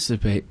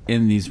participate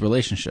in these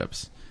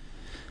relationships.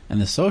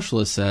 And the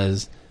socialist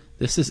says,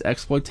 this is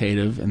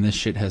exploitative and this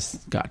shit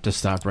has got to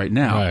stop right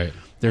now. Right.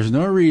 There's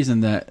no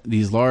reason that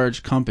these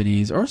large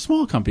companies, or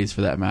small companies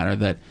for that matter,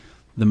 that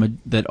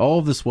all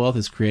of this wealth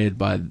is created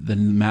by the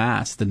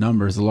mass, the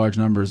large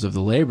numbers of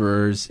the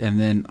laborers, and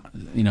then,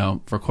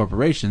 for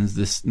corporations,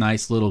 this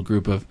nice little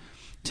group of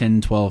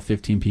 10, 12,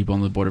 15 people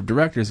on the board of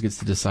directors gets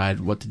to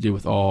decide what to do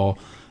with all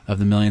of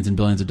the millions and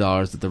billions of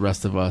dollars that the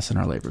rest of us and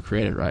our labor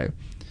created, right?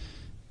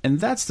 And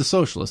that's the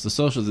socialist. The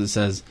socialist that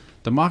says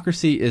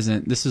democracy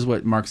isn't, this is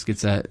what Marx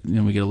gets at,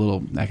 we get a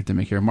little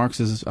academic here. Marx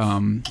is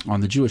on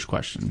the Jewish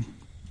question,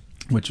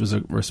 which was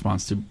a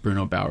response to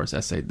Bruno Bauer's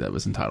essay that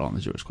was entitled On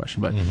the Jewish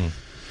Question. But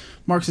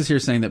Marx is here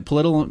saying that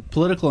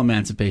political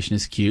emancipation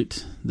is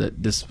cute,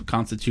 that this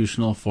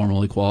constitutional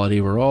formal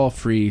equality, we're all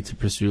free to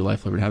pursue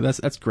life, liberty, and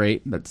that's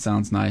great. That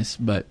sounds nice,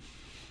 but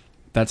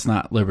that's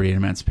not liberty and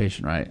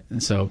emancipation, right?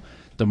 And so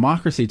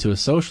democracy to a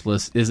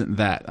socialist isn't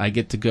that. I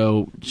get to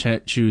go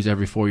choose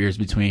every 4 years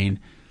between,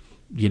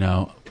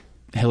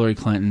 Hillary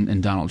Clinton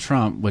and Donald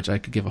Trump, which I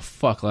could give a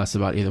fuck less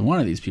about either one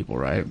of these people,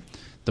 right?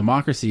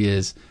 Democracy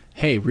is,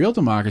 hey, real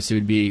democracy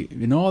would be,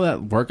 all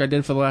that work I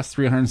did for the last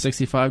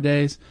 365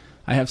 days,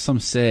 I have some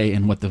say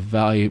in where the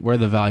value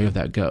of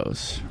that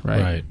goes,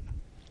 right?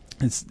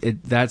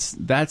 Right.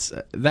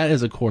 That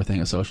is a core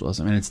thing of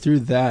socialism, and it's through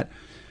that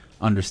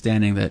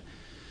understanding that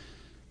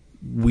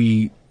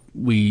we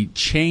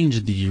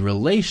change the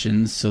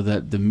relations so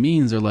that the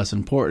means are less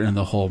important and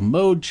the whole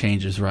mode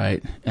changes,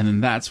 right? And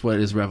then that's what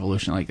is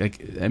revolution.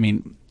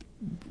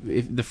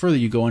 If the further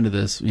you go into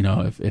this,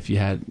 if we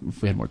had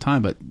more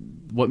time, but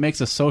what makes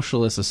a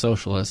socialist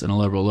and a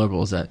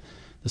liberal is that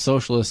the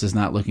socialist is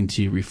not looking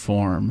to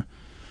reform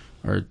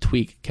or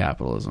tweak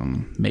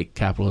capitalism, make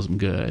capitalism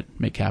good,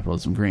 make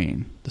capitalism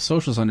green. The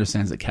socialist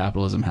understands that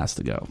capitalism has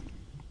to go.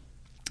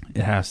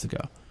 It has to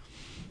go.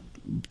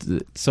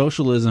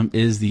 Socialism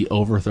is the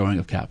overthrowing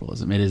of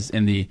capitalism. It is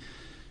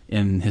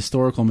in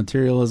historical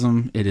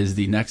materialism, it is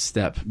the next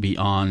step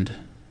beyond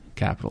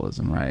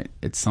capitalism, right?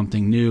 It's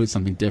something new, it's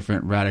something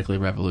different, radically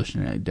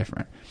revolutionary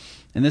different.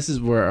 And this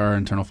is where our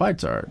internal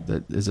fights are.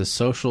 That is a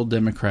social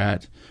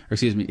democrat the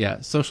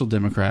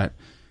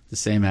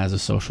same as a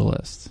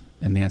socialist?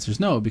 And the answer is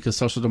no, because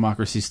social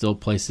democracy still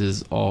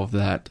places all of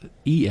that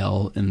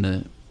EL in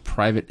the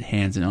private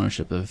hands and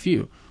ownership of a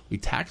few. We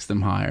tax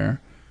them higher,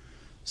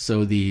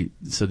 So the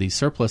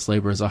surplus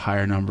labor is a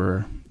higher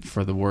number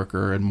for the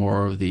worker, and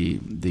more of the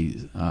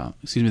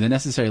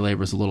necessary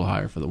labor is a little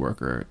higher for the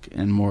worker,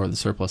 and more of the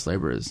surplus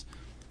labor is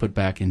put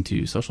back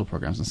into social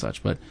programs and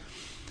such. But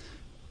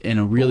in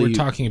a really, we're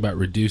talking about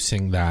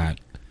reducing that.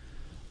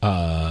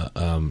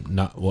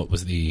 Not what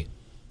was the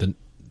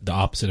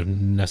opposite of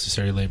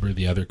necessary labor?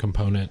 The other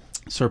component,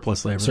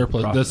 surplus labor.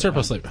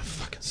 Surplus labor.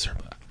 Fucking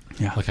surplus.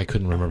 Yeah, like I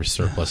couldn't remember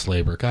surplus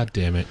labor. God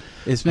damn it!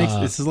 It's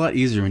a lot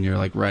easier when you're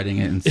like writing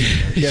it.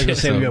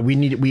 And we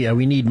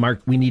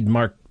need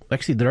Mark.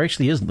 Actually, there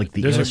actually is like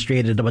the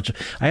illustrated a bunch of.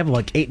 I have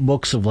like 8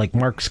 books of like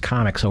Mark's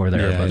comics over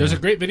there. Yeah, there's a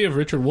great video of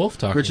Richard Wolff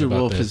talking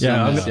about this.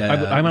 I'm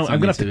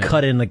gonna have to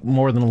cut in like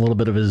more than a little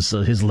bit of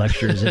his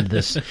lectures into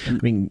this. I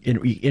mean,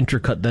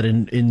 intercut that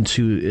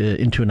into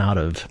and out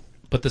of.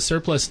 But the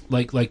surplus,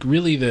 like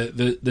really,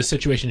 the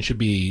situation should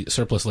be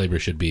surplus labor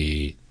should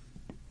be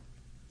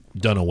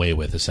done away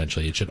with.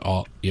 Essentially, it should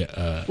all.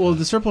 Well,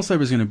 the surplus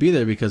labor is going to be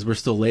there because we're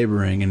still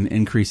laboring and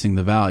increasing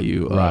the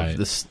value of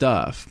the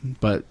stuff,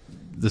 but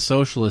the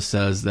socialist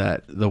says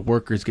that the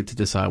workers get to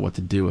decide what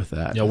to do with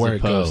that. Yeah, where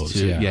it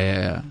goes.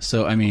 Yeah.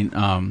 So, I mean,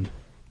 and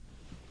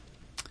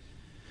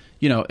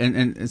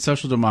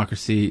social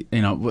democracy, the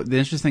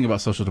interesting thing about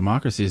social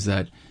democracy is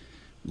that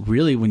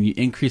really when you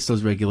increase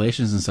those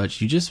regulations and such,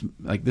 you just,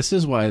 like, this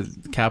is why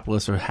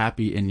capitalists are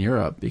happy in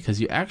Europe,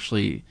 because you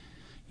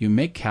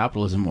make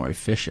capitalism more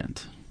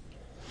efficient.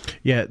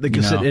 Yeah, like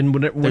I said, and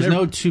there's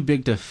no too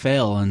big to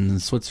fail in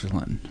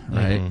Switzerland,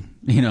 right?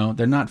 Mm-hmm.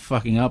 They're not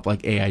fucking up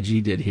like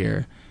AIG did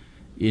here.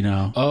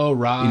 Oh,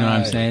 right. You know what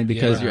I'm saying?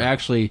 Because you're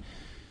actually,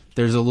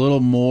 there's a little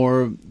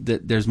more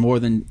there's more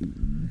than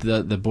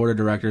the board of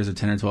directors of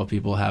 10 or 12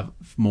 people have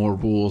more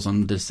rules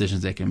on the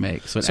decisions they can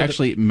make. So it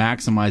actually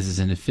maximizes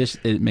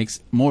it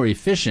makes more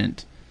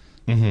efficient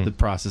the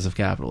process of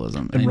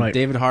capitalism. And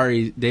David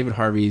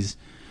Harvey's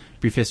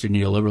Brief History of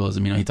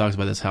Neoliberalism, he talks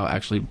about this, how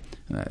actually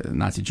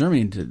Nazi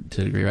Germany to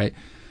a degree, right?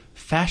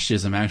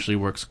 Fascism actually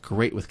works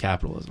great with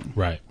capitalism.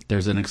 Right.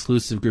 There's an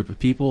exclusive group of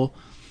people.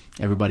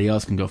 Everybody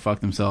else can go fuck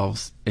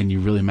themselves, and you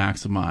really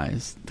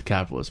maximize the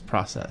capitalist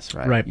process,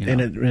 right? Right,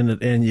 and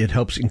it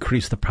helps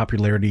increase the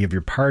popularity of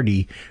your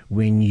party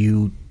when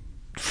you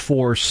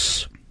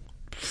force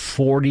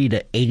 40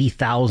 to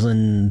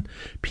 80,000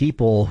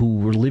 people who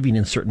were living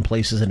in certain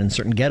places and in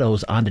certain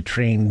ghettos onto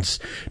trains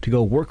to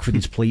go work for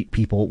these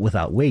people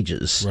without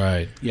wages.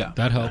 Right. Yeah,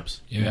 that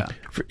helps. Yeah.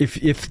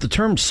 If the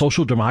term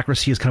social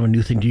democracy is kind of a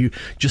new thing, do you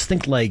just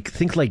think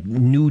like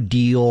New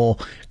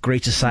Deal,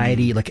 Great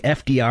Society, like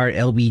FDR,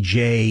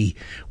 LBJ,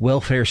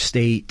 welfare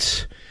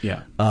state?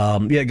 Yeah.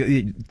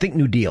 Think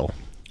New Deal.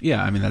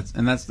 Yeah, I mean that's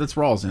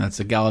Rawls, and that's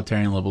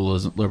egalitarian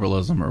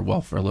liberalism or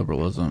welfare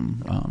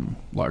liberalism,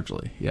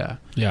 largely. Yeah,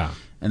 yeah.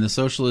 And the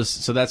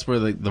socialists, so that's where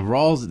the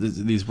Rawls,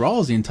 these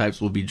Rawlsian types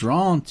will be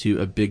drawn to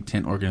a big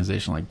tent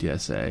organization like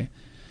DSA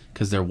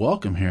because they're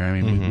welcome here.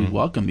 I mean, we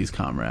welcome these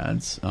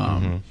comrades.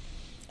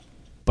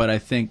 But I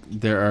think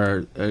there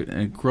are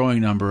a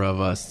growing number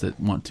of us that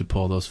want to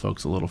pull those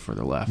folks a little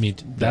further left.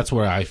 That's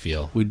where I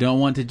feel. We don't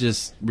want to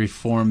just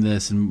reform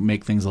this and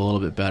make things a little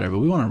bit better, but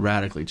we want to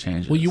radically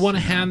change it. Well, you want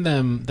to hand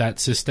them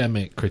that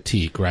systemic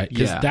critique, right?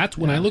 Because that's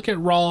when I look at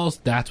Rawls,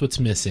 that's what's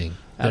missing.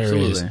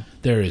 Absolutely.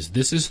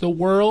 This is the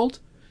world.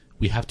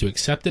 We have to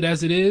accept it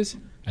as it is,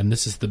 and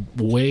this is the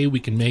way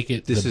we can make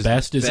it the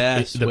best it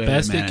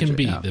can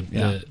be.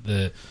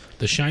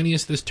 The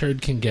shiniest this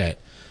turd can get.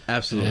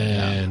 Absolutely.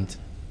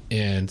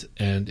 And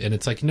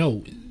it's like,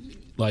 no,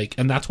 like,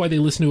 and that's why they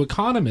listen to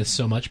economists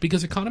so much,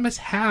 because economists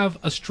have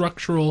a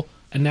structural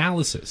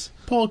analysis.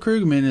 Paul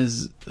Krugman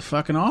is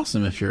fucking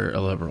awesome if you're a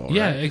liberal, right?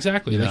 Yeah,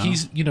 exactly. Like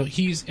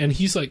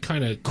he's like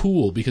kind of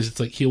cool because it's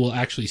like he will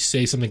actually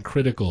say something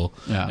critical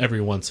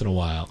every once in a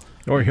while.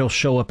 Or he'll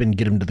show up and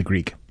get him to the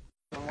Greek.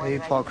 Hey,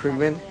 Paul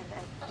Krugman.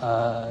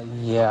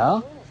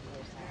 Yeah?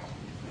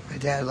 My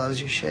dad loves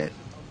your shit.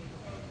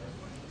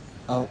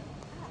 Oh,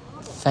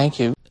 thank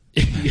you.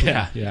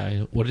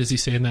 Yeah. What does he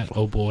say in that?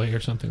 Oh boy, or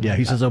something? Yeah,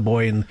 he says, oh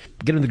boy, and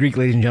Get Him to the Greek,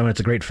 ladies and gentlemen.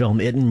 It's a great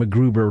film. It and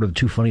MacGruber were the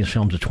 2 funniest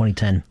films of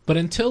 2010. But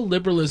until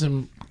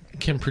liberalism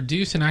can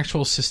produce an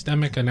actual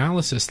systemic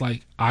analysis,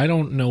 like, I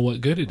don't know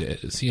what good it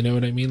is. You know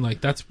what I mean?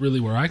 Like, that's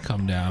really where I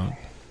come down.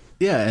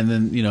 Yeah, and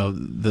then,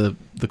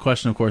 the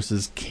question, of course,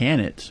 is can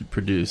it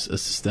produce a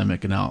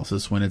systemic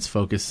analysis when its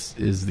focus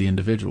is the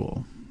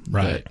individual?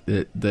 Right.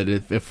 That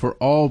if we're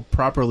all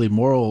properly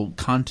moral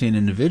content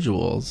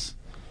individuals,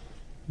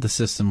 the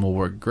system will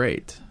work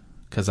great,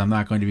 because I'm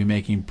not going to be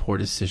making poor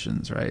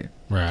decisions, right?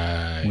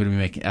 Right. I'm going to be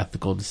making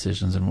ethical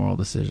decisions and moral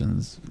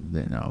decisions,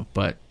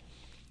 But,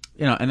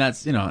 and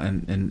that's, and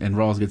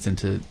Rawls gets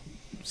into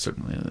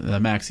certainly the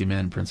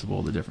maxi-min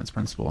principle, the difference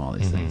principle, and all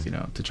these things,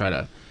 to try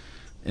to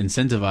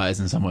incentivize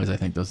in some ways, I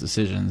think, those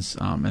decisions.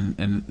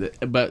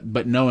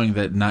 But knowing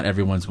that not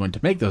everyone's going to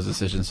make those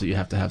decisions, so you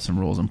have to have some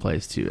rules in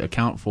place to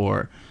account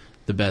for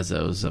the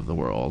Bezos of the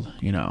world,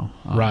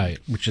 right?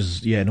 Which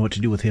is, and what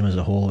to do with him is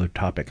a whole other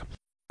topic.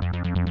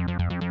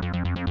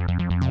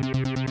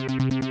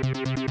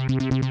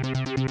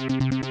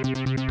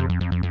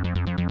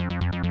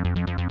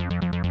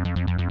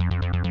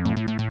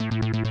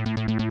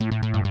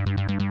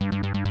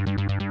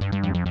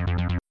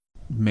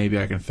 maybe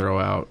I can throw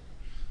out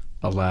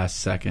a last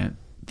second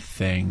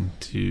thing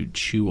to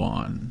chew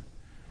on.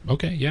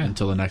 Okay, yeah.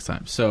 Until the next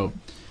time. So,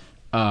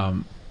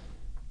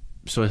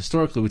 so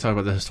historically, we talk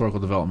about the historical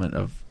development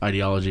of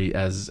ideology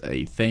as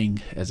a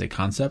thing, as a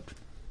concept.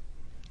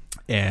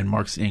 And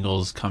Marx and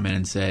Engels come in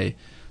and say,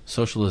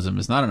 socialism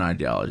is not an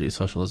ideology.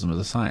 Socialism is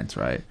a science,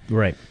 right?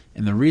 Right.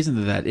 And the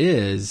reason that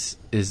is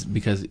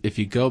because if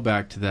you go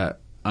back to that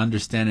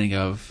understanding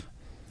of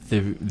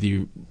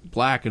the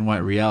black and white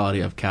reality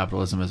of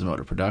capitalism as a mode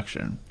of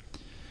production,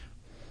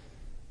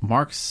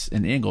 Marx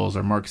and Engels,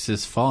 or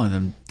Marxists following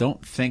them,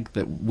 don't think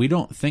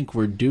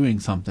we're doing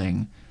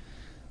something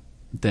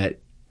that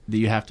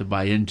you have to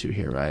buy into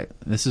here, right?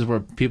 This is where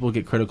people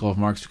get critical of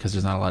Marx because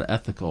there's not a lot of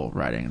ethical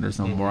writing. There's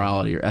no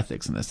morality or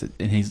ethics in this.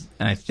 And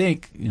I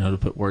think, to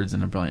put words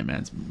in a brilliant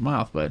man's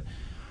mouth, but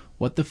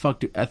what the fuck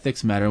do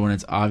ethics matter when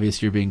it's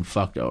obvious you're being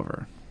fucked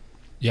over?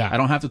 Yeah. I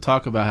don't have to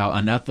talk about how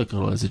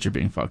unethical it is that you're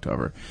being fucked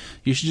over.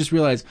 You should just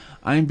realize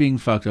I'm being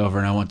fucked over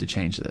and I want to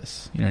change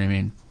this. You know what I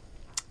mean?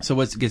 So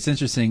what gets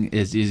interesting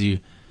is you,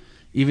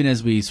 even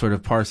as we sort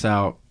of parse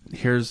out,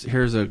 here's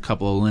a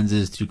couple of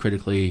lenses to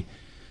critically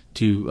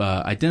to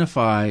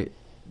identify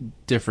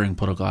differing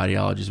political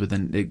ideologies, but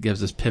then it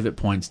gives us pivot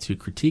points to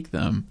critique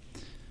them.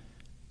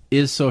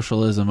 Is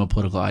socialism a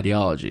political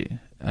ideology?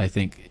 I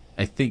think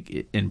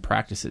in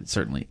practice it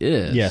certainly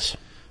is. Yes.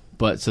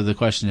 But so the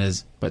question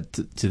is, but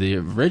to the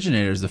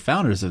originators, the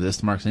founders of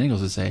this, Marx and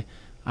Engels, would say,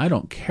 I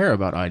don't care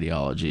about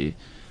ideology.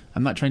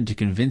 I'm not trying to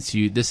convince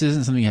you. This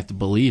isn't something you have to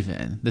believe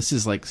in. This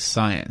is like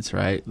science,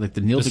 right? Like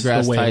the Neil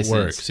deGrasse Tyson.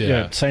 Works,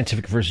 yeah.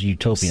 Scientific versus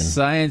utopian.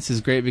 Science is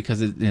great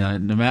because no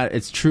matter,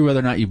 it's true whether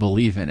or not you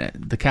believe in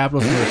it. The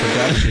capitalist mode of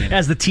production,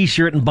 as the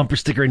T-shirt and bumper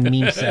sticker and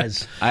meme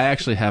says. I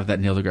actually have that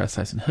Neil deGrasse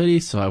Tyson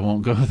hoodie, so I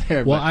won't go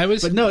there. Well,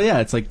 but no, yeah,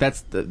 it's like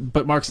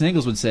but Marx and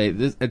Engels would say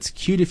it's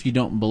cute if you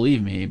don't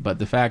believe me, but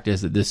the fact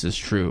is that this is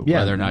true,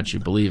 whether or not you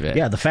believe it.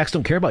 Yeah, the facts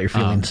don't care about your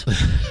feelings.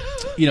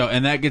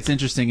 And that gets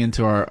interesting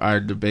into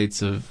our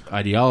debates of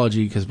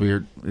ideology, because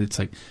it's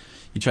like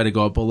you try to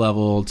go up a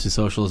level to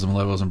socialism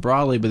levels and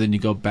broadly, but then you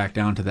go back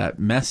down to that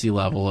messy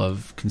level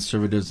of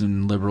conservatives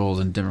and liberals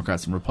and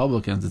Democrats and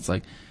Republicans. It's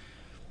like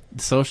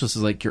the socialists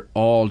is like you're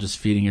all just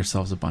feeding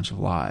yourselves a bunch of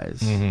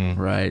lies,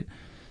 right?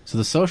 So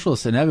the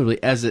socialists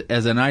inevitably, as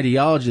an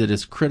ideology that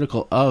is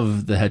critical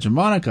of the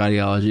hegemonic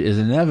ideology, is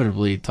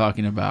inevitably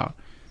talking about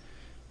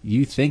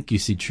you think you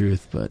see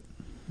truth, but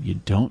you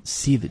don't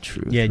see the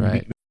truth,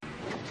 right?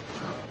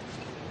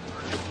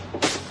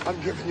 I'm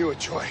giving you a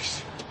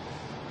choice.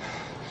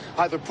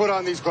 Either put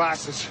on these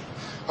glasses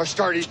or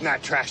start eating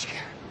that trash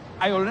can.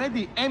 I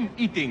already am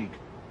eating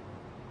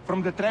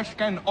from the trash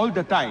can all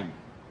the time.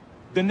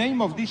 The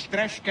name of this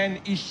trash can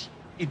is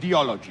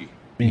ideology.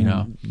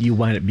 You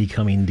wind up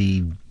becoming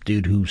the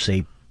dude who,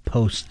 say,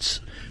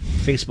 posts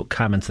Facebook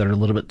comments that are a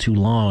little bit too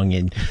long,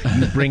 and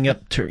you bring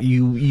up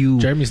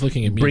Jeremy's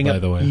looking at me, by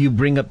the way. You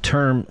bring up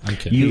you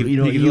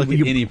look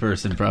at any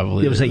person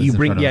probably. It was like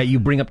you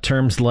bring up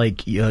terms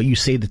like you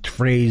say the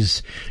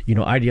phrase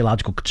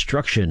ideological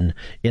construction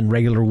in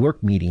regular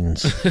work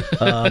meetings.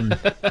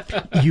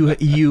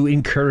 You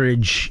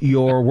encourage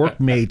your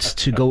workmates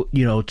to go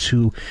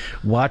to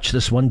watch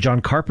this one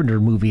John Carpenter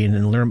movie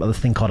and learn about this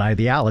thing called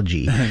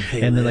ideology,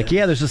 and then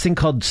there's this thing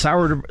called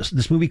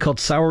this movie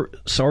called Sorry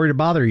to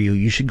Bother You.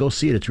 You should go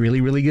see it. It's really,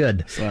 really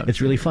good.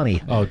 It's really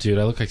funny. Oh, dude,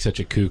 I look like such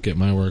a kook at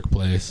my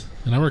workplace.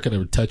 And I work at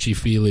a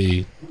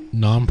touchy-feely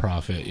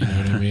nonprofit, you know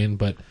what I mean?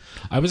 But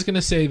I was going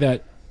to say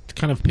that,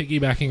 kind of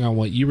piggybacking on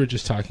what you were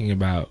just talking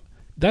about,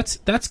 that's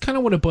kind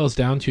of what it boils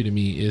down to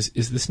me is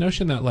this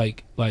notion that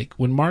like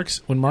when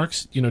Marx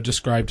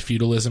described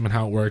feudalism and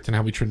how it worked and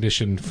how we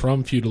transitioned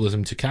from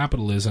feudalism to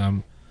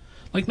capitalism,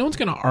 like, no one's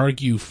going to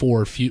argue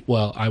for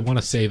well, I want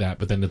to say that,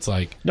 but then it's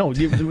like, no,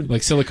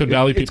 like Silicon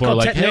Valley people are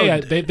like,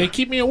 hey, they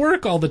keep me at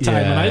work all the time,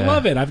 and I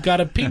love it. I've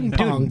got a ping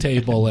pong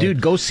table.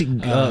 Dude, go see.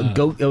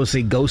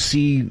 Go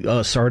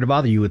see. Sorry to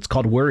Bother You. It's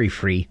called Worry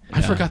Free.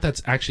 I forgot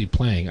that's actually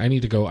playing. I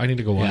need to go watch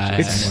it.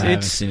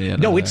 It's the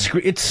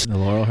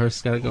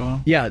Laurelhurst's got to go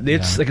on. Yeah,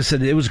 it's like I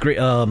said, it was great.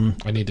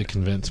 I need to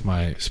convince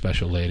my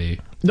special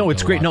lady. No,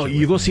 it's great. No,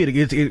 you go see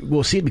it.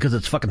 We'll see it because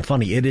it's fucking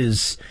funny. It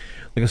is.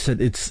 Like I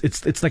said, it's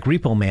like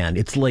Repo Man.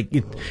 It's like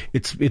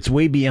it's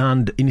way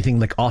beyond anything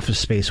like Office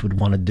Space would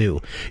want to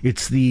do.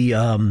 It's the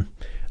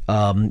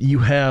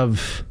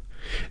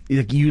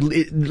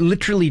it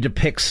literally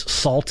depicts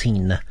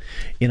salting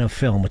in a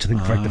film, which I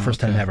think for like the first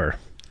time ever.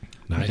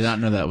 Nice. I did not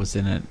know that was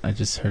in it. I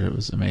just heard it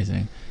was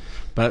amazing.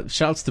 But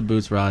shouts to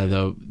Boots Riley,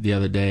 though, the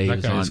other day.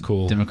 That guy is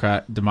cool.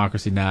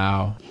 Democracy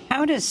Now!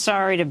 How does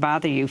Sorry to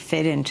Bother You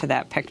fit into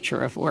that picture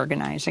of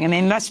organizing? I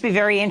mean, it must be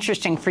very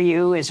interesting for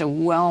you as a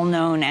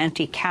well-known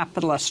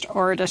anti-capitalist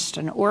artist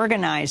and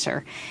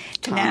organizer.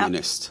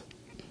 Communist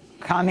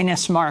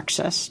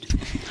Marxist.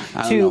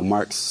 I don't know,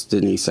 Marx,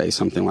 didn't he say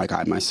something like,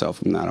 I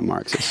myself am not a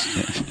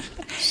Marxist?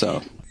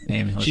 So...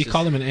 name. She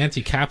called him an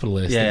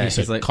anti-capitalist. Yeah, and he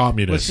said like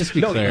communist. Let's just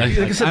be clear.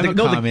 I'm a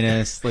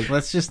communist. Like,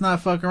 let's just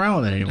not fuck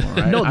around with it anymore.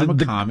 Right? I'm a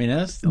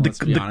communist. Let's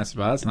be honest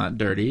about it. It's not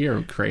dirty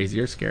or crazy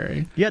or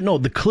scary. Yeah, no,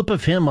 the clip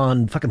of him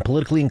on fucking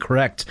Politically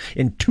Incorrect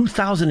in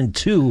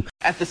 2002.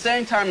 At the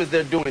same time as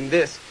they're doing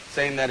this,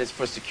 saying that it's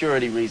for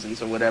security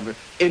reasons or whatever,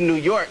 in New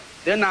York,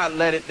 they're not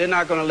going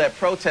to let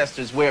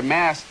protesters wear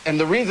masks. And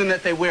the reason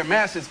that they wear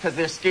masks is because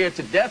they're scared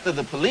to death of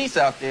the police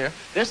out there.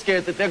 They're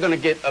scared that they're going to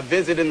get a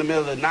visit in the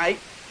middle of the night.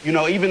 You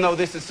know, even though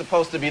this is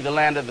supposed to be the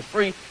land of the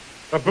free,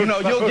 you know,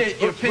 you'll get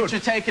your picture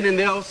taken and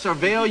they'll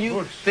surveil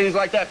you, things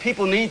like that.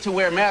 People need to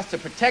wear masks to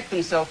protect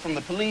themselves from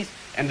the police,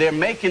 and they're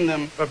making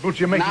them not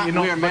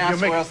wear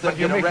masks or else they'll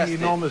get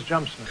arrested. Enormous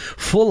jumps.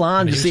 Full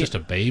on. He was just a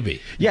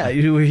baby. Yeah,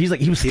 he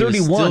was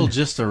 31. Was still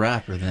just a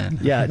rapper then.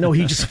 Yeah, no,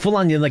 he just full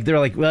on. Like they're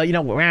like, well, you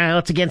know,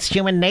 it's against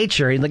human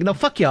nature. He's like, no,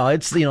 fuck y'all.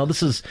 It's, you know,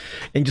 this is,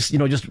 and just, you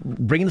know, just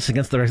bringing this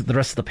against the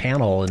rest of the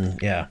panel, and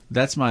yeah.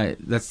 That's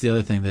the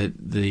other thing, that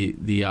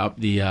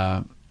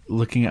the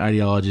looking at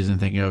ideologies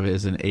and thinking of it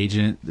as an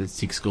agent that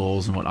seeks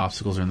goals and what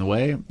obstacles are in the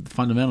way.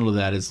 Fundamental to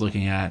that is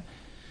looking at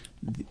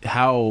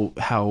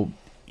how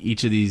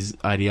each of these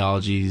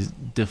ideologies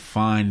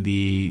define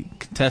the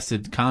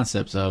contested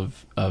concepts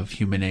of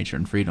human nature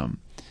and freedom.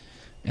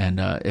 And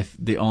if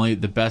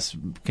the best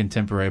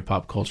contemporary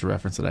pop culture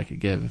reference that I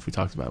could give, if we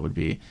talked about it, would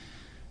be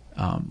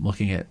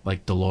looking at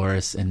like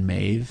Dolores and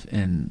Maeve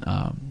in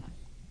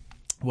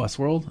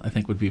Westworld, I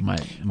think would be my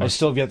I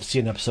still have yet to see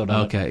an episode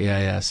of it. Okay,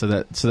 yeah. So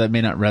that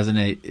may not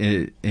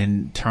resonate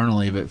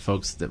internally, but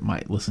folks that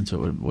might listen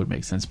to it would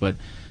make sense. But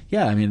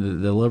yeah, I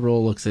mean, the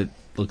liberal looks at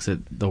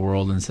the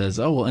world and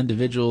says, oh, well,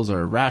 individuals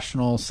are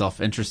rational,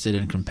 self-interested,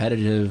 and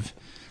competitive.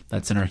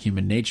 That's in our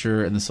human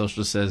nature. And the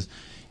socialist says,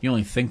 you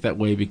only think that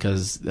way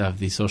because of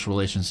the social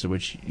relations to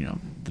which, you know,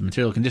 the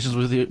material conditions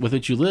with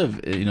which you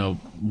live, you know,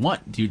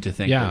 want you to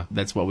think that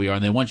that's what we are,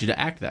 and they want you to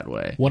act that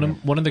way. One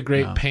of the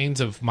great pains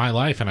of my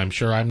life, and I'm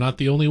sure I'm not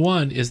the only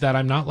one, is that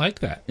I'm not like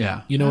that.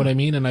 Yeah. You know what I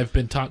mean? And I've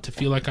been taught to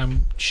feel like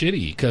I'm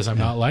shitty because I'm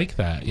not like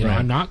that. You know,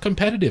 I'm not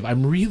competitive.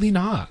 I'm really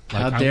not.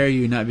 Like, how dare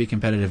you not be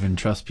competitive and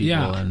trust people?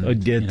 Yeah.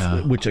 And, you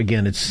know. Which,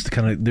 again, it's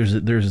kind of,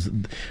 there's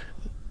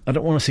I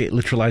don't want to say it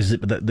literalizes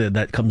it, but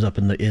that comes up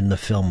in the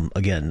film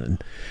again.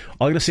 And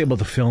all I got to say about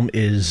the film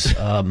is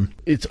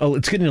it's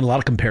getting a lot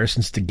of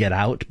comparisons to Get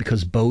Out,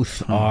 because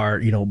both are,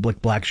 you know,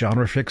 black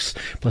genre flicks.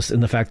 Plus, in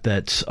the fact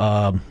that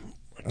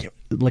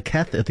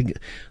Lakeith, I think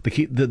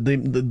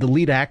the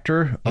lead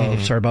actor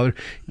of Sorry About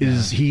It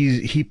is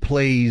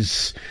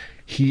he's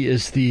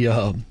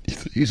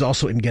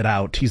also in Get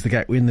Out. He's the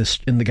guy in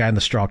the guy in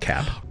the straw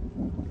cap.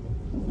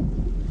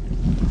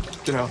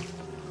 Get out.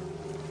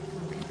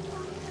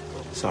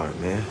 Sorry,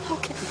 man.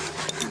 Okay.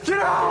 Get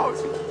out!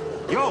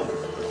 Yo!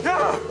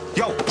 Yeah!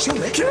 Yo, chill,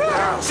 man. Get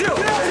out!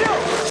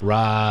 Chill!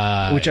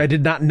 Right. Which I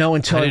did not know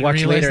until I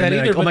watched later. That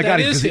either, like, oh my god,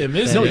 is him,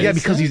 isn't no, it? yeah,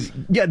 because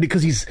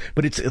he's.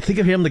 But it's, think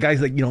of him, the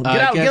guy's like, you know, get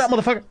out,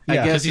 motherfucker.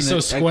 Yeah, because he's so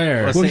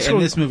square. In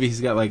this movie,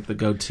 he's got like the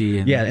goatee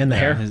and the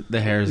hair.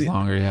 The hair is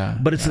longer, yeah.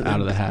 But it's out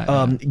of the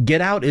hat.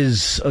 Get Out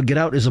is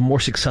a more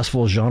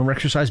successful genre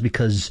exercise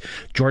because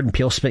Jordan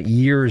Peele spent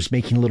years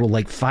making little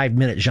like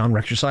 5-minute genre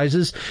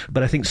exercises.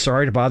 But I think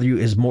Sorry to Bother You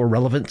is more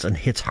relevant and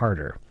hits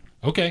harder.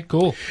 Okay,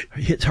 cool.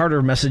 Hits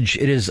harder message.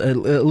 It is a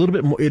little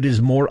bit more. It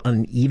is more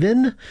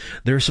uneven.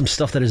 There's some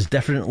stuff that is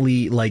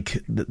definitely like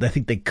I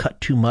think they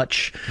cut too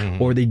much,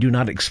 or they do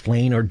not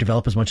explain or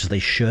develop as much as they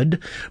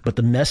should. But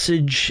the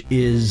message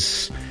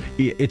it's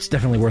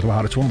definitely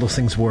worthwhile. It's one of those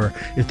things where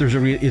if there's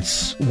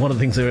it's one of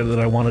the things that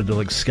I wanted to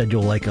like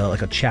schedule like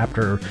a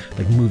chapter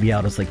like movie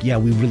out. It's like, yeah,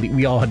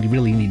 we all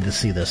really need to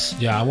see this.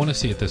 Yeah, I want to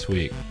see it this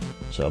week.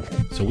 So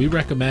we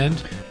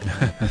recommend.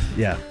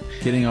 Yeah.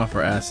 Getting off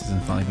our asses and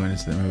finally going to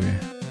see the movie.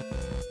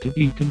 To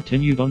be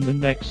continued on the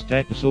next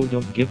episode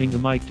of Giving the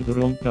Mic to the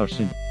Wrong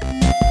Person.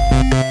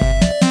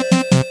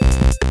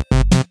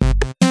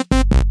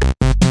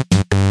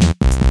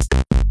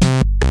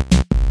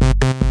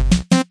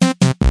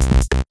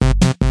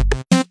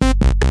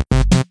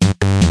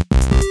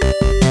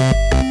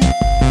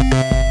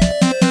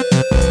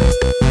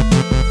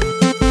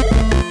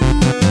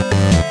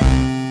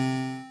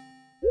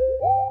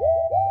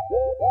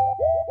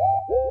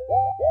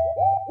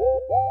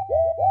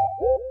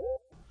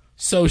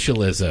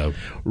 Socialism,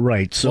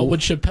 right? So, what would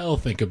Chappelle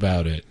think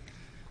about it?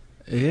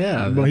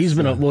 Yeah, well, he's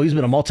been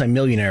a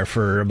multimillionaire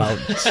for about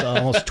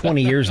almost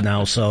 20 years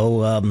now.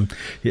 So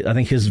I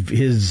think his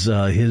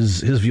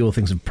view of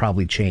things have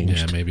probably changed.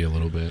 Yeah, maybe a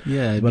little bit.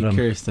 Yeah, I'd be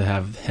curious to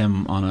have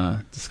him on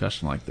a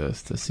discussion like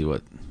this to see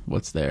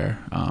what's there.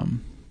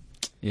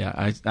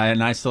 Yeah,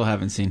 I still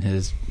haven't seen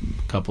his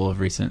couple of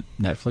recent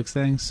Netflix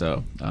things,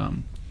 so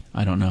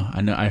I don't know.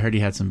 I heard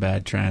he had some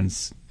bad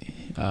trans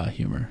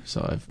humor,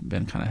 so I've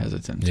been kind of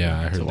hesitant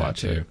I heard to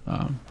watch that it.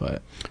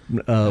 But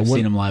I've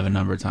seen him live a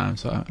number of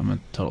times, so I'm a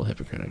total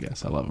hypocrite, I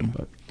guess. I love him,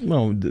 but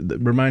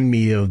remind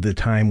me of the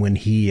time when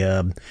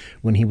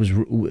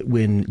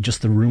when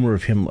just the rumor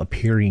of him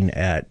appearing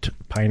at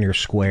Pioneer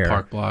Square,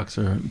 Park Blocks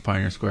or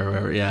Pioneer Square,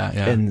 wherever. Yeah.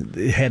 And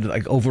it had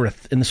like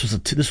and this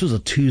was a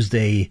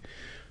Tuesday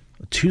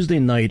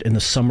night in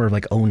the summer of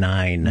like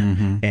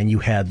 2009, and you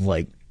had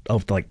like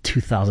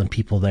 2,000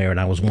 people there, and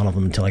I was one of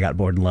them until I got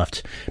bored and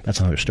left. That's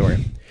another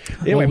story.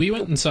 Anyway, well, we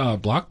went and saw a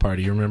Block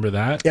Party. You remember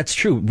that? That's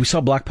true. We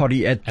saw Block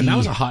Party and that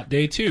was a hot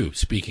day too.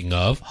 Speaking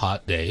of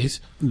hot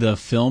days, the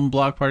film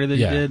Block Party that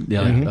you did,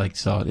 we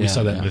saw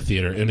that in the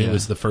theater, and it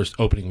was the first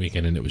opening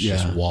weekend, and it was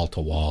just wall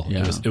to wall.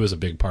 It was a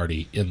big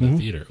party in the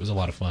theater. It was a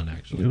lot of fun,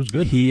 actually. It was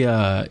good.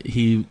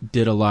 He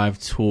did a live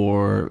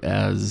tour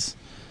as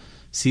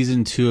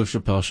season 2 of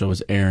Chappelle Show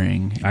was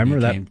airing. I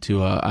remember that.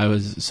 I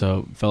was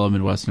fellow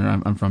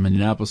Midwesterner. I'm from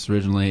Indianapolis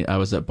originally. I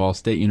was at Ball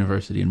State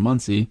University in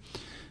Muncie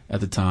at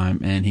the time,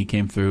 and he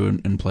came through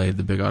and played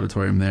the big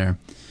auditorium there.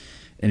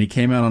 And he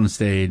came out on the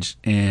stage,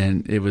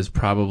 and it was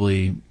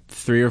probably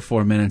 3 or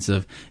 4 minutes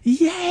of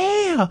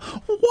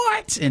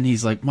what? And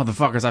he's like,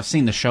 motherfuckers, I've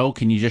seen the show.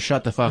 Can you just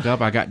shut the fuck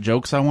up? I got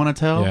jokes I want to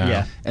tell.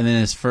 Yeah. And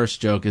then his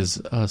first joke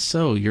is,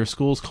 so your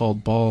school's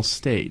called Ball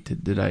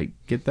State. Did I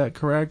get that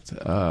correct?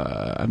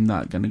 I'm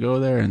not going to go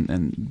there.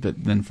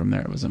 But then from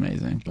there it was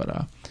amazing.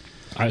 But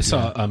I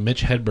saw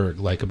Mitch Hedberg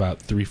like about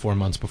 3-4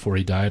 months before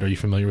he died. Are you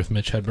familiar with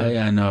Mitch Hedberg?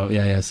 Yeah, I know.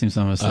 Yeah, I've seen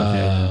some of his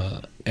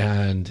stuff.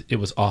 And it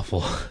was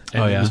awful.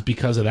 And it was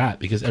because of that,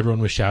 because everyone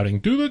was shouting,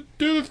 "Do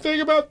the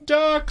thing about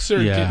ducks!"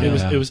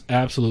 It was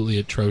absolutely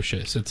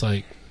atrocious. It's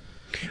like,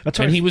 that's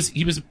right. And he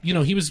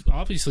was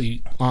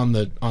obviously on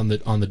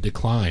the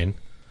decline,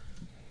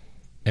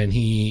 and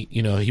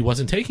he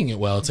wasn't taking it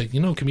well. It's like,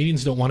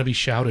 comedians don't want to be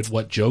shouted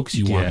what jokes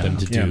you want them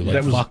to do.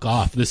 Like, fuck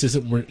off. This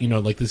isn't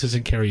this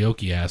isn't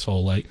karaoke,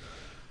 asshole. Like,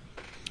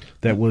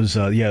 that was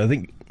I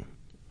think.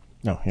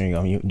 No, here you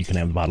go. You can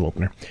have the bottle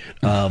opener.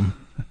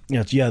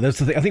 That's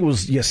the thing. I think it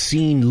was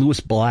seeing Louis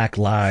Black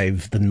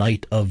live the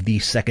night of the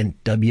second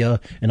W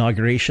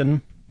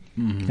inauguration.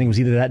 I think it was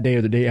either that day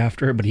or the day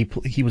after, but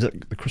he was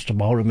at the Crystal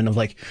Ballroom, and I was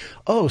like,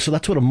 oh, so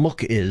that's what a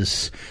mook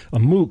is. A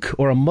mook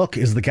or a muck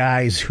is the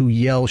guys who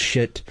yell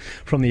shit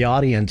from the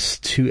audience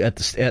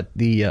at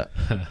the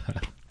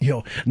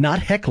not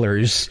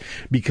hecklers,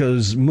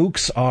 because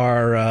mooks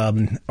are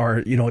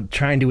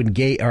trying to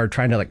engage, are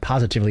trying to like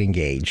positively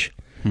engage.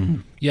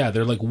 Yeah,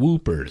 they're like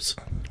whoopers.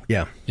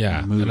 Yeah.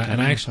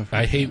 And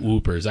I hate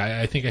whoopers.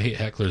 I think I hate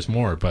hecklers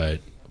more,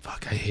 but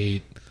fuck, I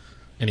hate.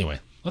 Anyway,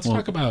 let's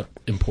talk about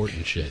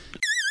important shit.